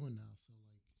kids are doing now.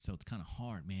 So it's kind of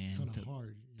hard, man.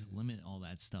 To limit all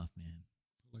that stuff, man.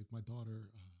 So like my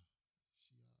daughter,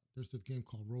 there's this game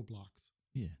called Roblox.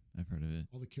 Yeah, I've heard of it.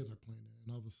 All the kids are playing it,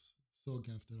 and I was so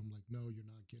against it. I'm like, no, you're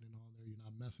not getting on there. You're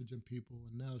not messaging people.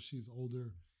 And now she's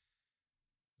older.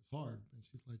 It's hard. And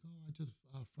she's like, oh, I just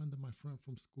friended my friend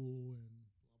from school and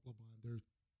blah, blah, blah. And they're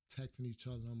texting each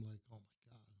other. And I'm like, oh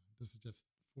my God, this is just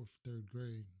 4th, 3rd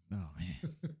grade. Oh,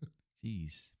 man.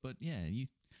 Jeez. But yeah, you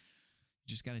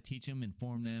just got to teach them,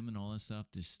 inform them and all that stuff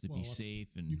just to be safe.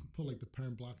 And you can put like the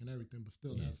parent block and everything, but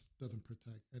still that doesn't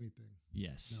protect anything.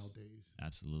 Yes. Nowadays.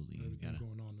 Absolutely. Everything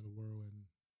going on in the world.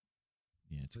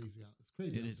 And it's crazy out. It's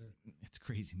crazy out there. It's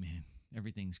crazy, man.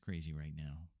 Everything's crazy right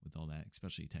now with all that,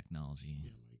 especially technology.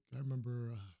 Yeah, like I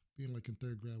remember being like in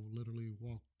 3rd grade, I would literally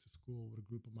walk to school with a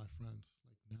group of my friends.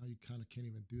 Like now you kind of can't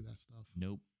even do that stuff.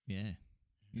 Nope. Yeah.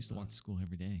 You used to walk to school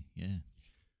every day. Yeah.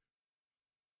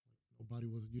 Like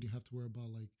you didn't have to worry about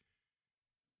like,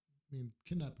 I mean,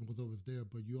 kidnapping was always there,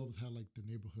 but you always had like the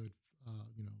neighborhood,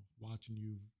 watching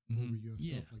you, over you and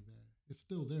stuff like that. It's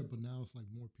still there, but now it's like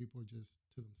more people are just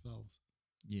to themselves.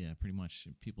 Yeah, pretty much.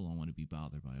 People don't want to be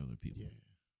bothered by other people.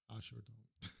 Yeah, I sure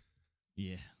don't.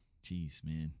 Yeah, jeez,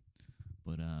 man.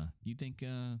 But you think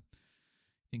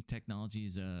technology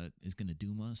is going to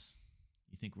doom us?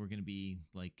 You think we're going to be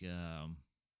like,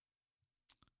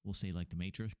 we'll say like the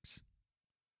Matrix?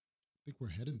 I think we're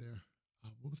heading there.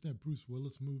 What was that Bruce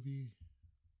Willis movie?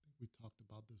 I think we talked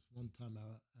about this one time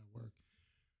at work.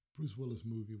 Bruce Willis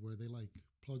movie where they like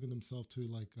plugging themselves to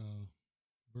like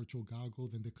virtual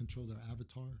goggles and they control their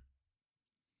avatar.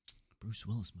 Bruce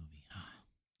Willis movie.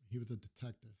 He was a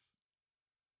detective.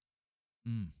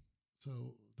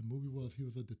 So the movie was he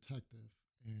was a detective,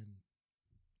 and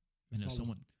I know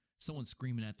someone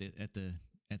screaming at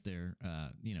their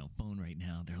phone right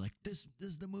now. They're like, "This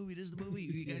is the movie. This is the movie.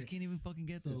 You guys can't even fucking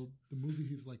get this." So the movie,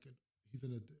 he's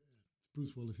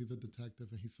Bruce Willis. He's a detective,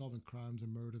 and he's solving crimes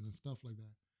and murders and stuff like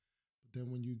that. then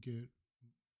when you get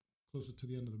closer to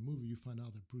the end of the movie, you find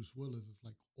out that Bruce Willis is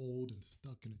like old and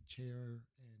stuck in a chair,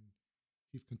 and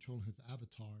he's controlling his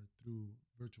avatar through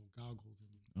virtual goggles,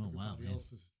 and everybody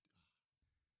else is.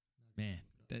 Man,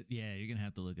 you're gonna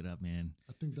have to look it up, man.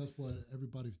 I think that's what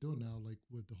everybody's doing now, like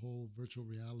with the whole virtual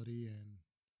reality, and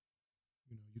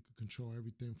you could control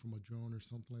everything from a drone or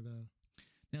something like that.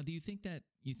 Now, do you think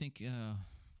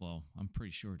well, I'm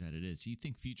pretty sure that it is. Do you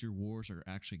think future wars are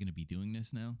actually going to be doing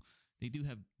this now? They do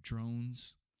have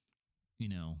drones,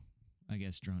 I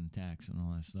guess drone attacks and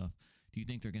all that stuff. Do you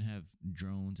think they're going to have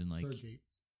drones and like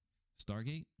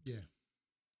Stargate? Yeah.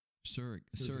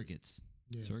 Surrogates.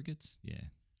 Yeah. Surrogates? Yeah.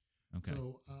 Okay.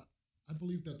 So I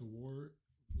believe that the war,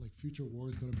 like future war,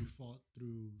 is going to be fought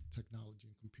through technology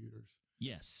and computers.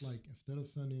 Yes. Like instead of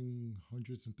sending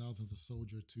hundreds and thousands of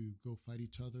soldiers to go fight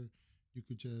each other, you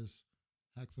could just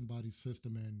hack somebody's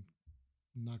system and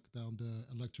knock down the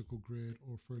electrical grid.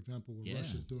 Or, for example, what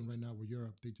Russia's doing right now with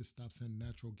Europe, they just stopped sending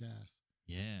natural gas.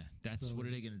 Yeah, what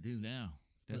are they going to do now?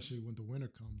 Especially when the winter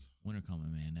comes. Winter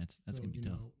coming, man. That's going to be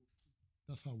tough.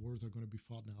 That's how wars are going to be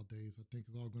fought nowadays. I think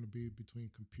it's all going to be between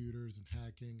computers and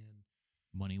hacking and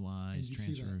money-wise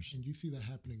transfers. And you see that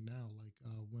happening now, like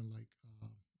when a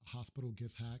hospital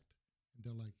gets hacked, and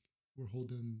they're like, "We're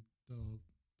holding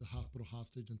the hospital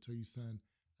hostage until you send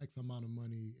X amount of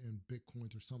money in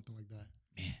Bitcoins or something like that."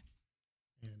 Man,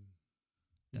 and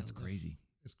that's crazy.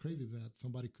 It's crazy that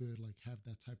somebody could like have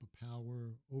that type of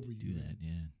power over you. Do that,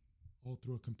 yeah. All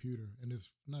through a computer, and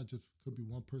it's not just could be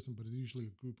one person, but it's usually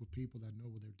a group of people that know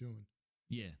what they're doing.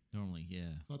 Yeah, normally,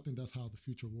 yeah. So I think that's how the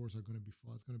future wars are going to be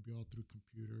fought. It's going to be all through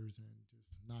computers and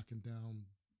just knocking down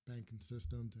banking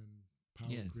systems and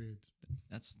power grids.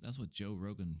 That's what Joe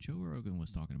Rogan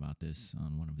was talking about this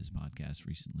on one of his podcasts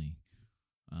recently.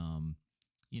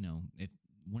 If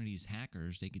one of these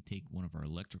hackers, they could take one of our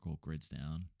electrical grids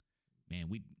down, man,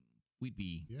 we'd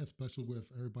be especially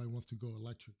if everybody wants to go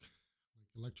electric.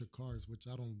 Electric cars, which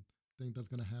I don't think that's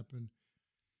going to happen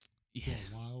for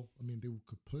a while. I mean, they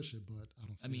could push it, but I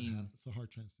don't see it. It's a hard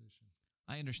transition.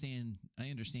 I understand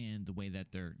the way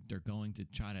that they're going to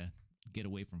try to get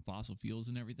away from fossil fuels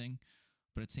and everything,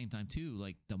 but at the same time too,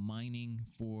 like the mining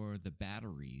for the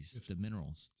batteries, the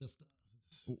minerals. It's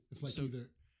like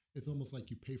it's almost like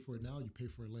you pay for it now, you pay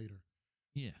for it later.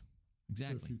 Yeah,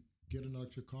 exactly. So if you get an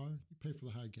electric car, you pay for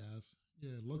the high gas.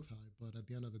 Yeah, it looks high, but at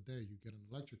the end of the day, you get an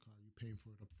electric car, you're paying for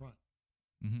it up front.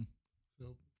 Mm-hmm.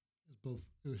 So it's both.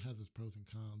 It has its pros and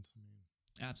cons. I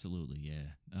mean, absolutely,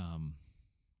 yeah.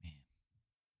 Man,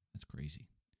 that's crazy.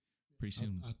 Pretty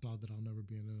soon, I thought that I'll never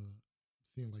be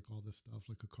seeing like all this stuff,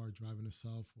 like a car driving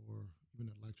itself or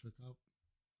even electric.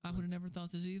 I would have never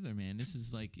thought this either, man. This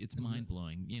is like it's mind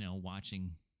blowing.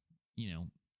 Watching,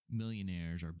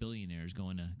 millionaires or billionaires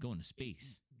going to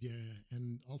space. Yeah,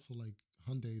 and also like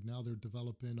Hyundai, now they're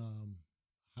developing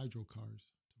hydro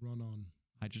cars to run on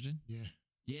hydrogen. Yeah.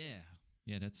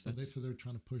 That's they said they're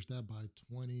trying to push that by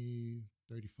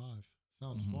 2035.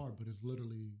 Sounds far, but it's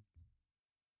literally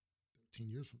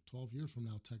 12 years from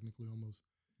now, technically almost.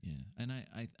 Yeah, and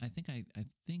I think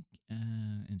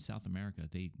in South America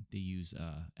they use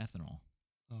ethanol.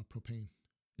 Propane.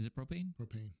 Is it propane?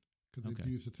 Propane, because they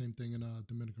use the same thing in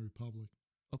Dominican Republic.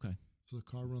 Okay. So the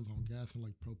car runs on gas and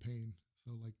like propane.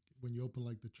 So like when you open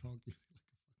like the trunk, you see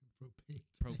like a fucking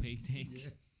propane tank.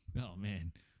 Yeah. Oh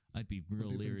man, I'd be real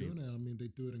leery. They've been doing that. I mean, they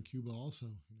do it in Cuba also.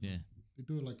 Yeah. They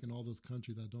do it like in all those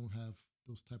countries that don't have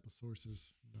those type of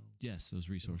sources. Yes, those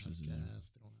resources. They don't have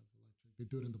gas. They don't have electric. They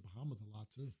do it in the Bahamas a lot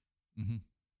too. Mm-hmm.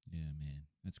 Yeah, man,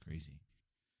 that's crazy.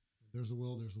 There's a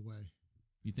will, there's a way.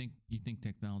 You think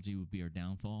technology would be our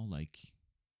downfall? Like,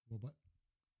 what?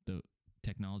 The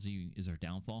technology is our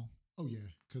downfall? Oh yeah,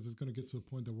 because it's going to get to a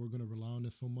point that we're going to rely on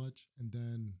it so much, and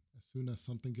then as soon as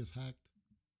something gets hacked,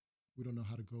 we don't know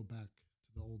how to go back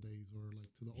to the old days or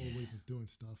like to the old ways of doing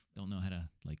stuff. Don't know how to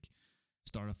like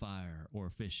start a fire or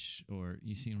fish, or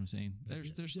you see what I'm saying?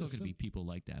 There's still going to be people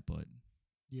like that, but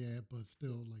yeah, but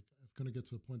still, like it's going to get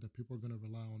to a point that people are going to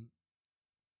rely on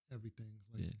everything.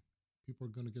 Like people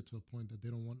are going to get to a point that they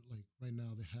don't want. Like right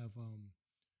now, they have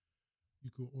you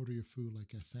could order your food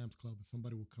like at Sam's Club and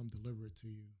somebody will come deliver it to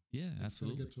you. Yeah, it's absolutely. It's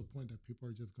going to get to a point that people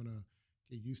are just going to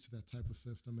get used to that type of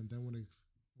system. And then when it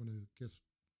gets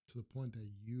to the point that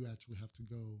you actually have to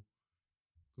go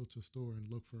to a store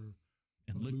and look for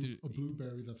a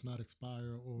blueberry that's not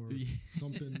expired or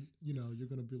something, you're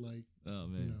going to be like, oh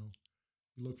man,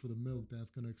 you look for the milk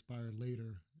that's going to expire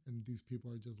later. And these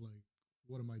people are just like,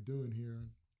 what am I doing here?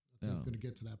 I think it's going to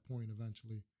get to that point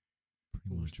eventually.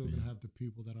 But we're still going to have the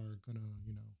people that are going to,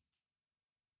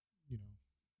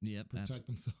 protect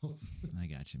themselves. I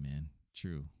got you, man.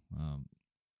 True.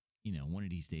 one of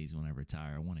these days when I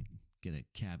retire, I want to get a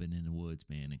cabin in the woods,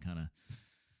 man, and kind of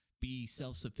be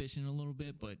self-sufficient a little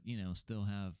bit, but, still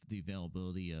have the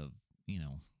availability of,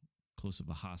 close of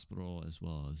a hospital as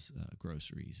well as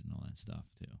groceries and all that stuff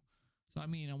too. So, I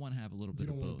mean, I want to have a little bit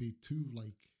of both. You don't want to be too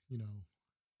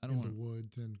I don't want the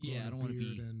woods and I don't want to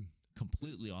be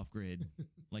completely off grid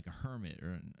like a hermit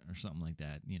or something like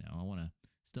that. I want to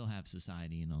still have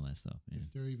society and all that stuff, man. Is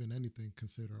there even anything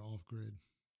considered off grid?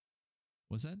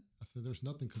 What's that? I said there's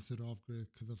nothing considered off grid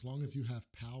because as long as you have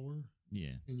power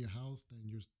in your house, then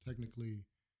you're technically...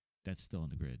 That's still in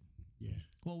the grid. Yeah.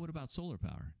 Well, what about solar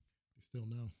power? They still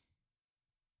know.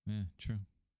 Yeah, true.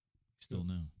 Still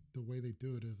know. The way they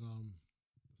do it is the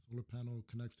solar panel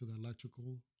connects to the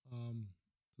electrical, to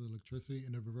the electricity,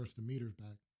 and they reverse the meters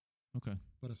back. Okay.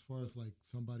 But as far as like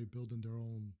somebody building their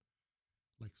own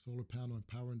like solar panel and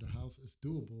power in their house, it's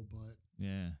doable, but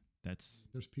yeah,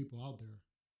 there's people out there.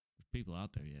 There's people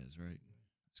out there, yeah, that's right.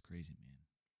 That's crazy, man.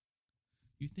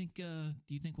 Do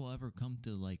you think we'll ever come to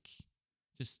like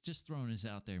just throwing this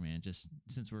out there, man, just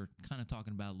since we're kind of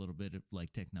talking about a little bit of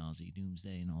like technology,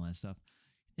 doomsday and all that stuff,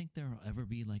 you think there'll ever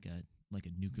be like a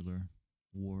nuclear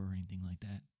war or anything like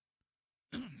that?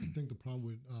 I think the problem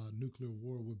with nuclear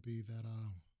war would be that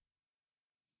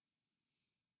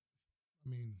I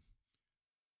mean,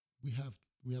 we have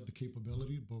the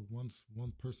capability, but once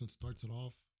one person starts it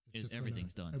off,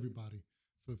 everything's done. Everybody.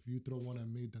 So if you throw one at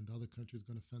me, then the other country is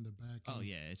going to send it back. Oh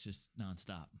yeah, it's just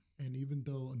nonstop. And even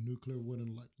though a nuclear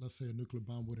wouldn't, let's say a nuclear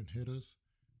bomb wouldn't hit us,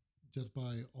 just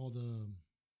by all the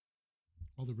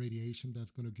radiation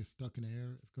that's going to get stuck in the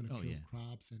air, it's going to kill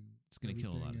crops and it's going to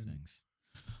kill a lot of things.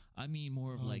 I mean,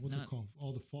 more of like what's it called?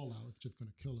 All the fallout. It's just going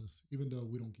to kill us, even though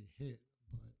we don't get hit.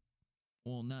 But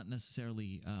well, not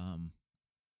necessarily. I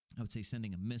would say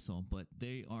sending a missile, but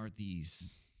they are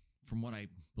these. From what I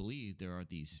believe, there are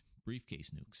these briefcase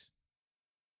nukes.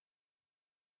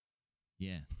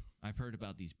 Yeah, I've heard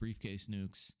about these briefcase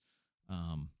nukes.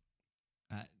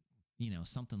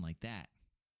 Something like that.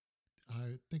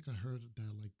 I think I heard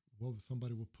that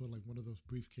somebody would put like one of those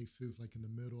briefcases like in the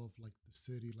middle of like the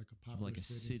city, like a popular like a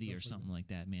city or something like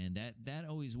that. Man, that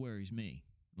always worries me.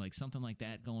 Like something like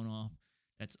that going off.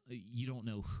 That's you don't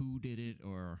know who did it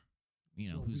or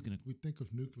who's gonna. We think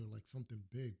of nuclear like something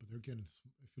big, but they're getting.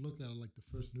 If you look at it, like the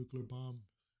first nuclear bomb,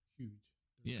 huge.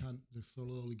 They're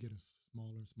slowly getting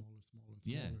smaller and smaller and smaller and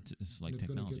smaller. Yeah, it's like it's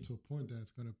technology. Going to get to a point that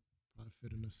it's going to probably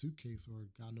fit in a suitcase or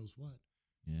God knows what.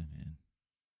 Yeah, man,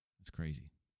 it's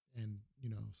crazy. And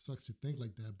sucks to think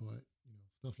like that, but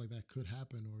stuff like that could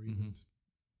happen, or even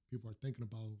people are thinking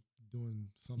about doing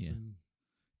something. Yeah.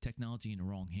 Technology in the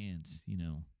wrong hands,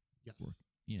 Yes.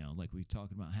 Like we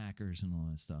talking about hackers and all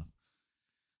that stuff.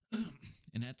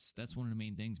 And that's one of the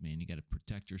main things, man. You got to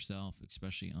protect yourself,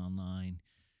 especially online,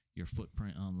 your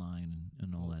footprint online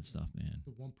and all that stuff, man.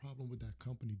 The one problem with that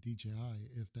company, DJI,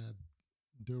 is that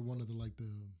they're one of the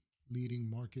leading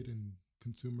market in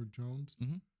consumer drones,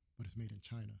 but it's made in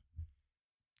China.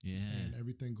 Yeah. And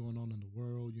everything going on in the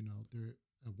world, they're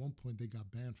at one point they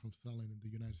got banned from selling in the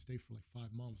United States for like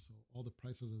 5 months. So all the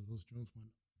prices of those drones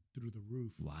went through the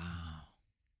roof. Wow.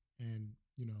 And,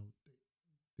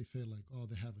 they say like, oh,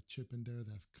 they have a chip in there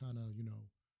that's kind of,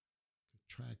 could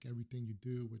track everything you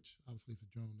do, which obviously it's a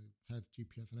drone. It has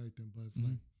GPS and everything, but it's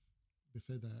like, they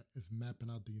say that it's mapping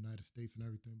out the United States and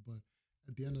everything. But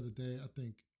at the end of the day, I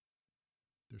think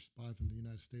they're spies in the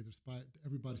United States.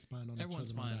 Everybody's spying on each other.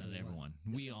 Everyone's spying on everyone.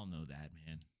 Yes. We all know that,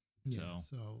 man. Yeah,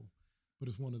 but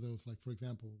it's one of those, like, for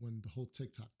example, when the whole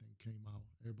TikTok thing came out,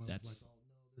 everybody was like, oh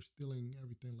no, they're stealing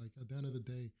everything. Like at the end of the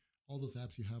day, all those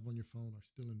apps you have on your phone are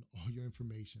stealing all your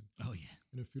information. Oh, yeah.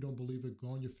 And if you don't believe it, go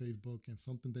on your Facebook and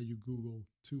something that you Google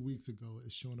 2 weeks ago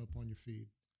is showing up on your feed.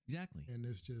 Exactly. And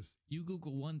it's just... You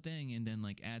Google one thing and then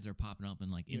like ads are popping up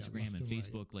in like Instagram and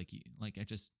Facebook. Right. Like I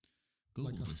just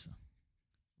Googled this.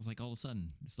 It's like all of a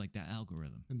sudden, it's like that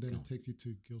algorithm. And then it takes you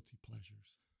to guilty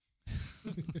pleasures.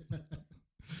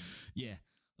 Yeah.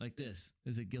 Like this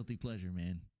is a guilty pleasure,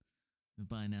 man.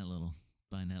 Buying that little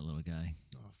guy.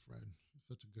 Oh, Fred.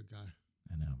 Such a good guy.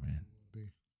 I know, man.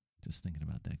 Just thinking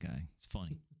about that guy. It's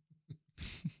funny.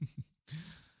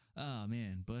 Oh,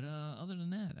 man. But other than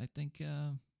that, I think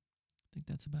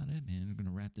that's about it, man. We're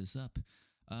gonna wrap this up.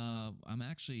 I've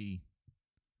actually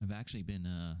been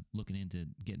looking into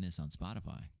getting this on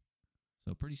Spotify.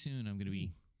 So pretty soon I'm gonna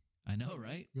be. I know,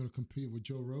 right? You're gonna compete with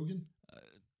Joe Rogan?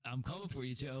 I'm coming for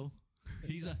you, Joe.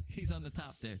 He's on the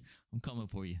top there. I'm coming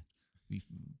for you. We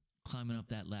climbing up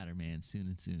that ladder, man.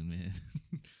 Soon, man.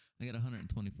 I got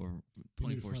 124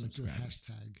 subscribers. Good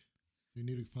hashtag. So you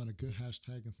need to find a good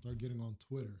hashtag and start getting on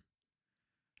Twitter.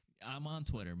 I'm on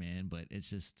Twitter, man, but it's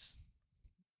just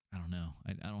I don't know.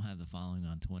 I don't have the following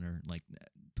on Twitter. Like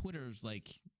Twitter's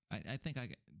like I think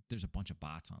there's a bunch of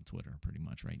bots on Twitter pretty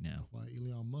much right now. Why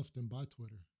Elon Musk didn't buy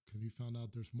Twitter? Because he found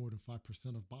out there's more than 5%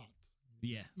 of bots.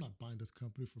 Yeah, I'm not buying this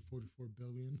company for $44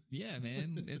 billion. Yeah,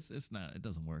 man. It's not. It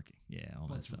doesn't work. Yeah, all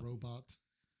that Bunch stuff. of robots.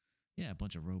 Yeah, a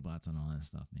bunch of robots and all that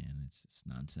stuff, man. It's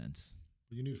nonsense.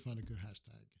 But you need to find a good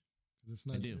hashtag. Because it's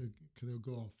not because it'll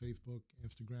go on Facebook,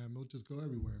 Instagram. It'll just go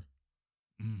everywhere.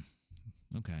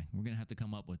 Okay, we're gonna have to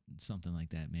come up with something like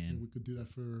that, man. We could do that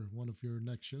for one of your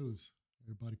next shows.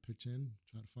 Everybody pitch in,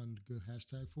 try to find a good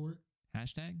hashtag for it.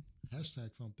 Hashtag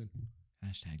something.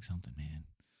 Hashtag something, man.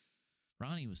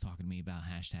 Ronnie was talking to me about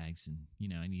hashtags, and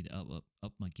I need to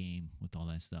up my game with all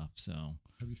that stuff. So,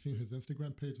 have you seen his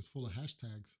Instagram page? It's full of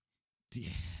hashtags. Yeah.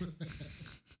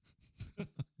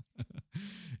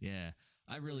 Yeah.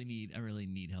 I really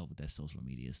need help with that social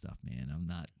media stuff, man. I'm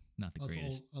not the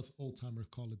greatest. Us old timers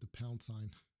call it the pound sign.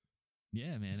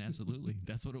 Yeah, man, absolutely.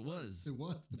 That's what it was. It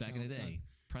was back in the day. Sign.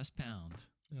 Press pound.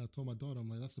 Yeah, I told my daughter, I'm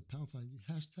like, that's the pound sign. You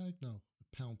hashtag? No,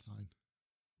 the pound sign.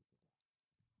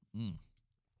 Can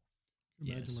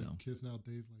you imagine kids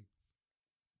nowadays, like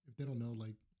if they don't know,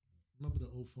 like remember the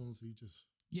old phones where you just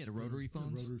the rotary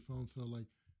phones? The rotary phones. So like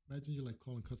imagine you're like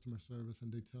calling customer service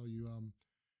and they tell you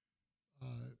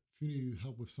if you need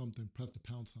help with something, press the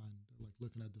pound sign. They're like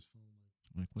looking at this phone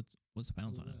like what's the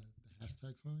pound sign? The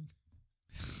hashtag sign.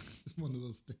 It's one of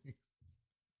those things.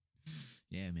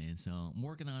 Yeah, man. So I'm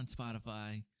working on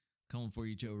Spotify. Coming for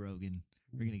you, Joe Rogan.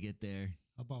 We're gonna get there.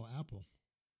 How about Apple?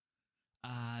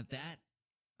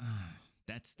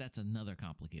 That's another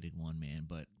complicated one, man.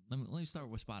 But let me start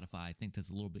with Spotify. I think that's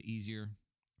a little bit easier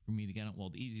for me to get on. Well,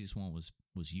 the easiest one was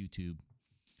YouTube.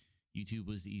 YouTube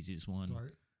was the easiest one.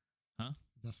 Start. Huh?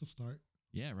 That's a start.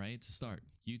 Yeah, right. It's a start.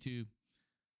 YouTube,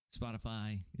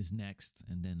 Spotify is next,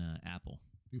 and then Apple.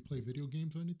 Do you play video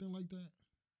games or anything like that?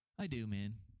 I do,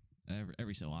 man.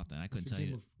 Every so often. I couldn't tell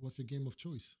you. What's your game of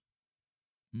choice?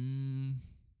 You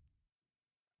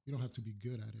don't have to be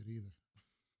good at it either.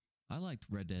 I liked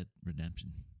Red Dead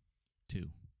Redemption 2.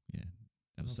 Yeah.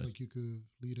 That was like you could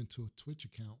lead into a Twitch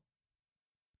account.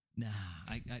 Nah,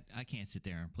 I can't sit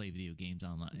there and play video games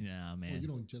online. Nah, man. Well, you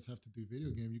don't just have to do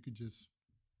video game. You could just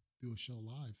do a show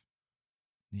live.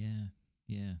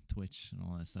 Yeah, Twitch and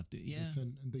all that stuff. Yeah.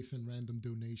 They send random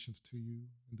donations to you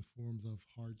in the forms of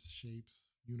hearts,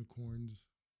 shapes, unicorns,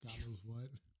 God knows what.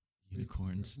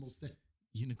 Unicorns.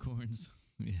 Unicorns.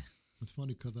 Yeah. It's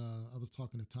funny because I was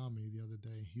talking to Tommy the other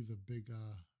day. He's a big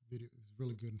he's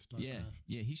really good in StarCraft.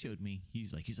 Yeah, he showed me.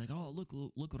 He's like, oh, look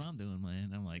what I'm doing,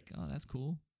 man. I'm like, oh, that's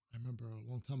cool. I remember a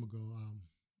long time ago,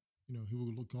 he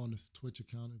would look on his Twitch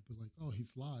account and be like, oh,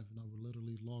 he's live. And I would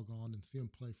literally log on and see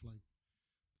him play for like,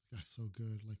 this guy's so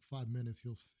good. Like 5 minutes,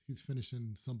 he's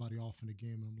finishing somebody off in a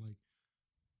game. And I'm like,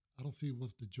 I don't see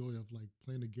what's the joy of like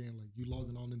playing a game. Like you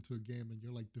logging on into a game and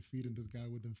you're like defeating this guy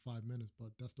within 5 minutes, but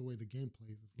that's the way the game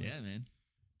plays. It's like, yeah, man.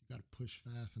 You got to push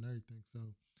fast and everything. So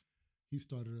he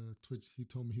started a Twitch. He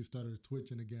told me he started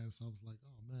twitching again. So I was like,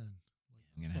 oh man, like,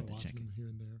 I'm gonna have to check him here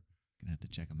and there. Gonna have to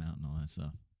check him out and all that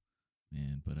stuff,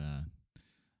 man. But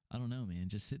I don't know, man.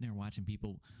 Just sitting there watching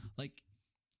people. Like,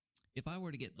 if I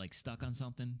were to get like stuck on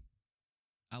something,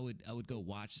 I would go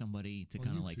watch somebody to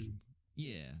kind of like.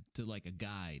 Yeah, to like a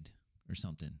guide or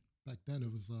something. Back then,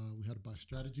 it was we had to buy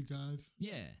strategy guides.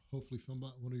 Yeah. Hopefully,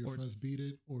 one of your friends beat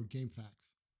it, or Game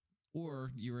Facts.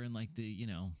 Or you were in like the,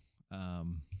 I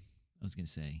was gonna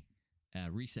say,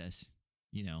 recess.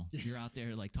 You're out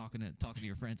there like talking to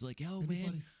your friends, like, yo,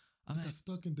 man, I got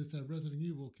stuck in this at Resident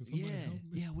Evil. Can somebody help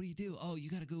me? Yeah. What do you do? Oh, you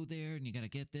got to go there and you got to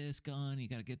get this gun. You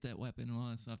got to get that weapon and all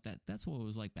that stuff. That's what it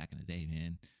was like back in the day,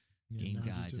 man. Yeah, game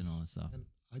guides and all that stuff. And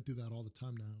I do that all the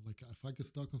time now. Like if I get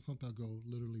stuck on something, I'll go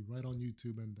literally right on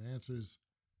YouTube and the answer is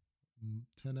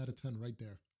 10 out of 10 right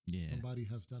there. Yeah. Somebody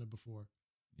has done it before.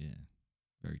 Yeah.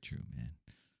 Very true, man.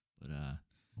 But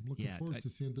I'm looking forward to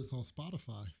seeing this on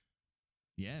Spotify.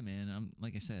 Yeah, man.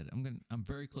 Like I said, I'm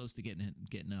very close to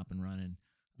getting up and running.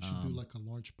 You should do like a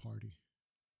launch party.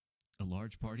 A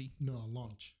large party? No, a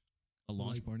launch. A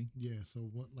launch party? Yeah. So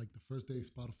what like the first day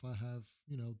Spotify have,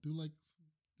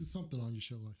 do something on your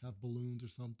show, like have balloons or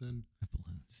something. Have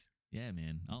balloons. Yeah,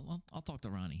 man. I'll talk to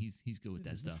Ronnie. He's good with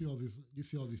that stuff. You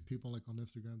see all these people like on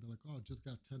Instagram. They're like, oh, just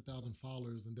got 10,000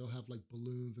 followers, and they'll have like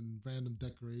balloons and random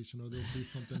decoration, or they'll do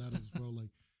something out of this world, like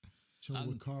chilling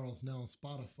with Carl's now on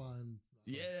Spotify. And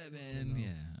yeah, man. Yeah,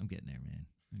 I'm getting there, man.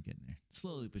 I'm getting there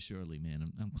slowly but surely,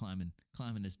 man. I'm climbing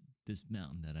this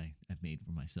mountain that I've made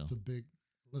for myself. It's a big.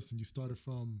 Listen, you started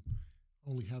from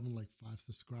only having like 5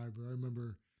 subscribers. I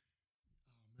remember.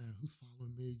 Man, who's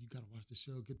following me? You got to watch the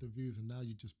show, get the views, and now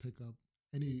you just pick up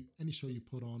any show you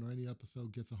put on or any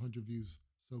episode gets 100 views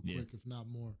so quick, if not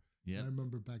more. Yeah. I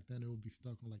remember back then it would be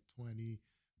stuck on like 20,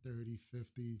 30,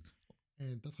 50.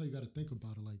 And that's how you got to think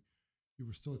about it. Like, you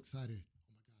were so excited. Oh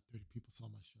my God, 30 people saw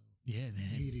my show. Yeah,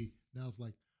 man. 80. Now it's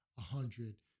like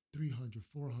 100, 300,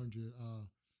 400.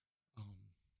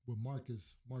 With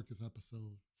Marcus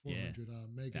episode, 400.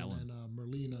 Megan and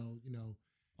Merlino,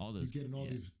 all those, you're getting all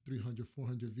these 300,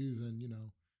 400 views, and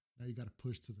now you got to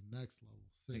push to the next level.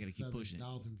 6,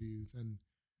 7,000 views, and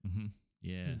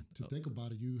to think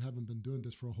about it, you haven't been doing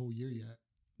this for a whole year yet.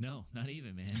 No, not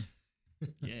even, man.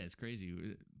 Yeah, it's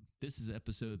crazy. This is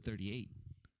episode 38.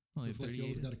 Only it's 38. Like you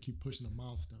always got to keep pushing a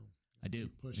milestone. I do,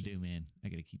 man. I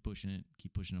got to keep pushing it,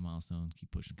 keep pushing a milestone,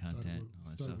 keep pushing content.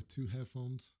 Started with 2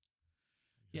 headphones.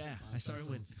 Yeah, I started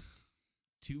with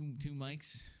two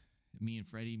mics. Me and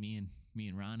Freddie, me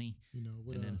and Ronnie.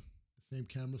 With the same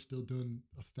camera, still doing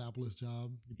a fabulous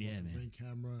job. You bought a Ring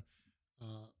camera.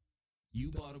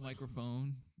 You bought a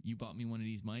microphone. You bought me one of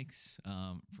these mics.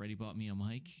 Freddie bought me a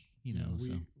mic.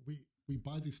 We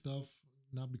buy this stuff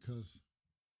not because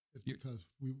it's because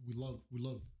we love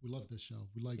this show.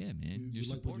 We like man. We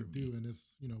like what you do, and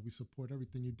it's we support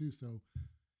everything you do. So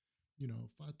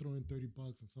if I throw in $30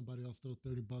 and somebody else throw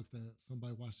 $30 that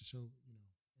somebody watched the show,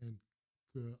 and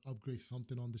could upgrade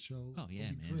something on the show. Oh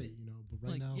yeah, man. Great, But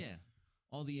right now,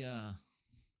 all the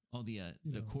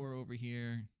core over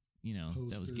here,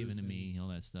 that was given to me, all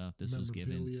that stuff. This was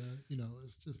given.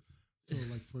 It's just so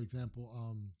like for example,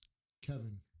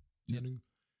 Kevin Jennings.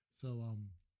 So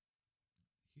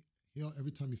he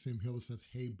every time you see him, he always says,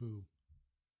 "Hey boo."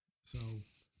 So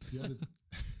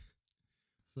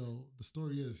so the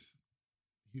story is,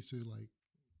 he used to like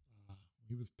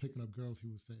he was picking up girls. He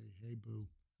would say, "Hey boo."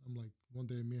 I'm like, one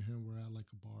day me and him were at like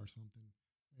a bar or something,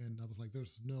 and I was like,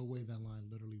 "There's no way that line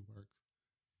literally works."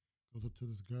 Goes up to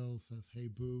this girl, says, "Hey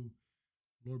boo."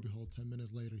 Lord behold, 10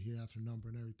 minutes later, he asked her number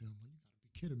and everything. I'm like, "You gotta be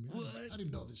kidding me! I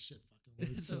didn't know this shit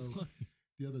fucking worked." So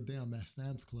the other day I'm at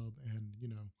Sam's Club, and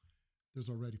there's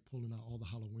already pulling out all the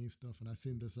Halloween stuff, and I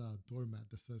seen this doormat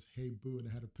that says "Hey boo," and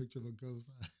it had a picture of a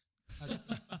ghost. I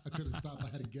couldn't stop. I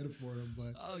had to get it for him,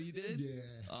 but oh, you did? Yeah.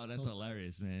 Oh, that's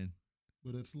hilarious, man.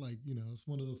 But it's like it's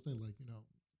one of those things. Like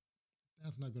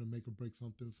that's not gonna make or break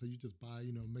something. So you just buy,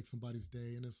 make somebody's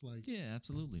day, and it's like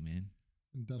absolutely, man.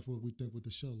 And that's what we think with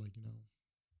the show. Like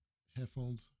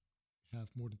headphones have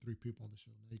more than 3 people on the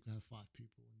show. Now you can have 5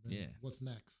 people. And then what's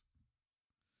next?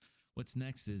 What's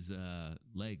next is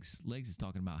Legs. Legs is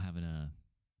talking about having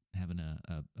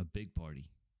a big party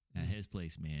at his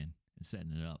place, man, and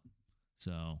setting it up.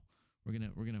 So we're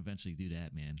gonna eventually do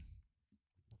that, man.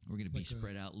 We're gonna be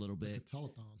spread out a little bit. Like a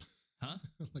telethon. Huh?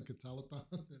 Like a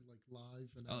telethon and like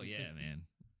live and everything. Oh yeah, man.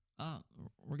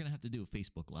 We're gonna have to do a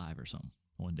Facebook Live or something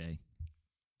one day.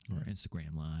 Or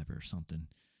Instagram Live or something.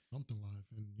 Something live.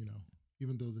 And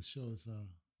even though the show is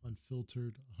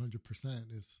unfiltered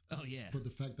 100%, is but the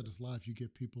fact that it's live, you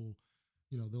get people,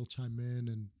 they'll chime in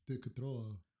and they could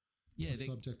throw a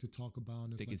subject to talk about,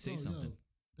 and they could say something. Yo,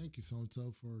 thank you so and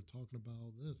so for talking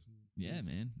about this. And,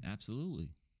 man,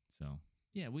 absolutely. So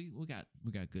we got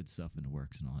good stuff in the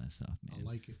works and all that stuff, man. I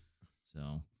like it.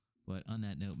 So, but on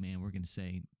that note, man, I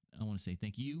want to say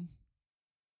thank you,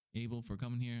 Abel, for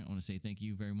coming here. I want to say thank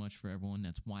you very much for everyone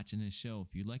that's watching this show.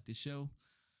 If you like this show,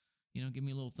 give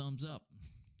me a little thumbs up.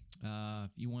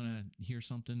 If you want to hear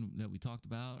something that we talked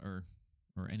about or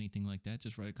anything like that,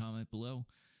 just write a comment below.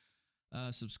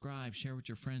 Subscribe, share with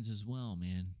your friends as well,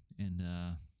 man. And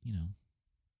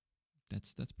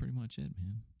that's pretty much it,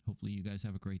 man. Hopefully you guys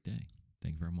have a great day.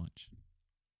 Thank you very much.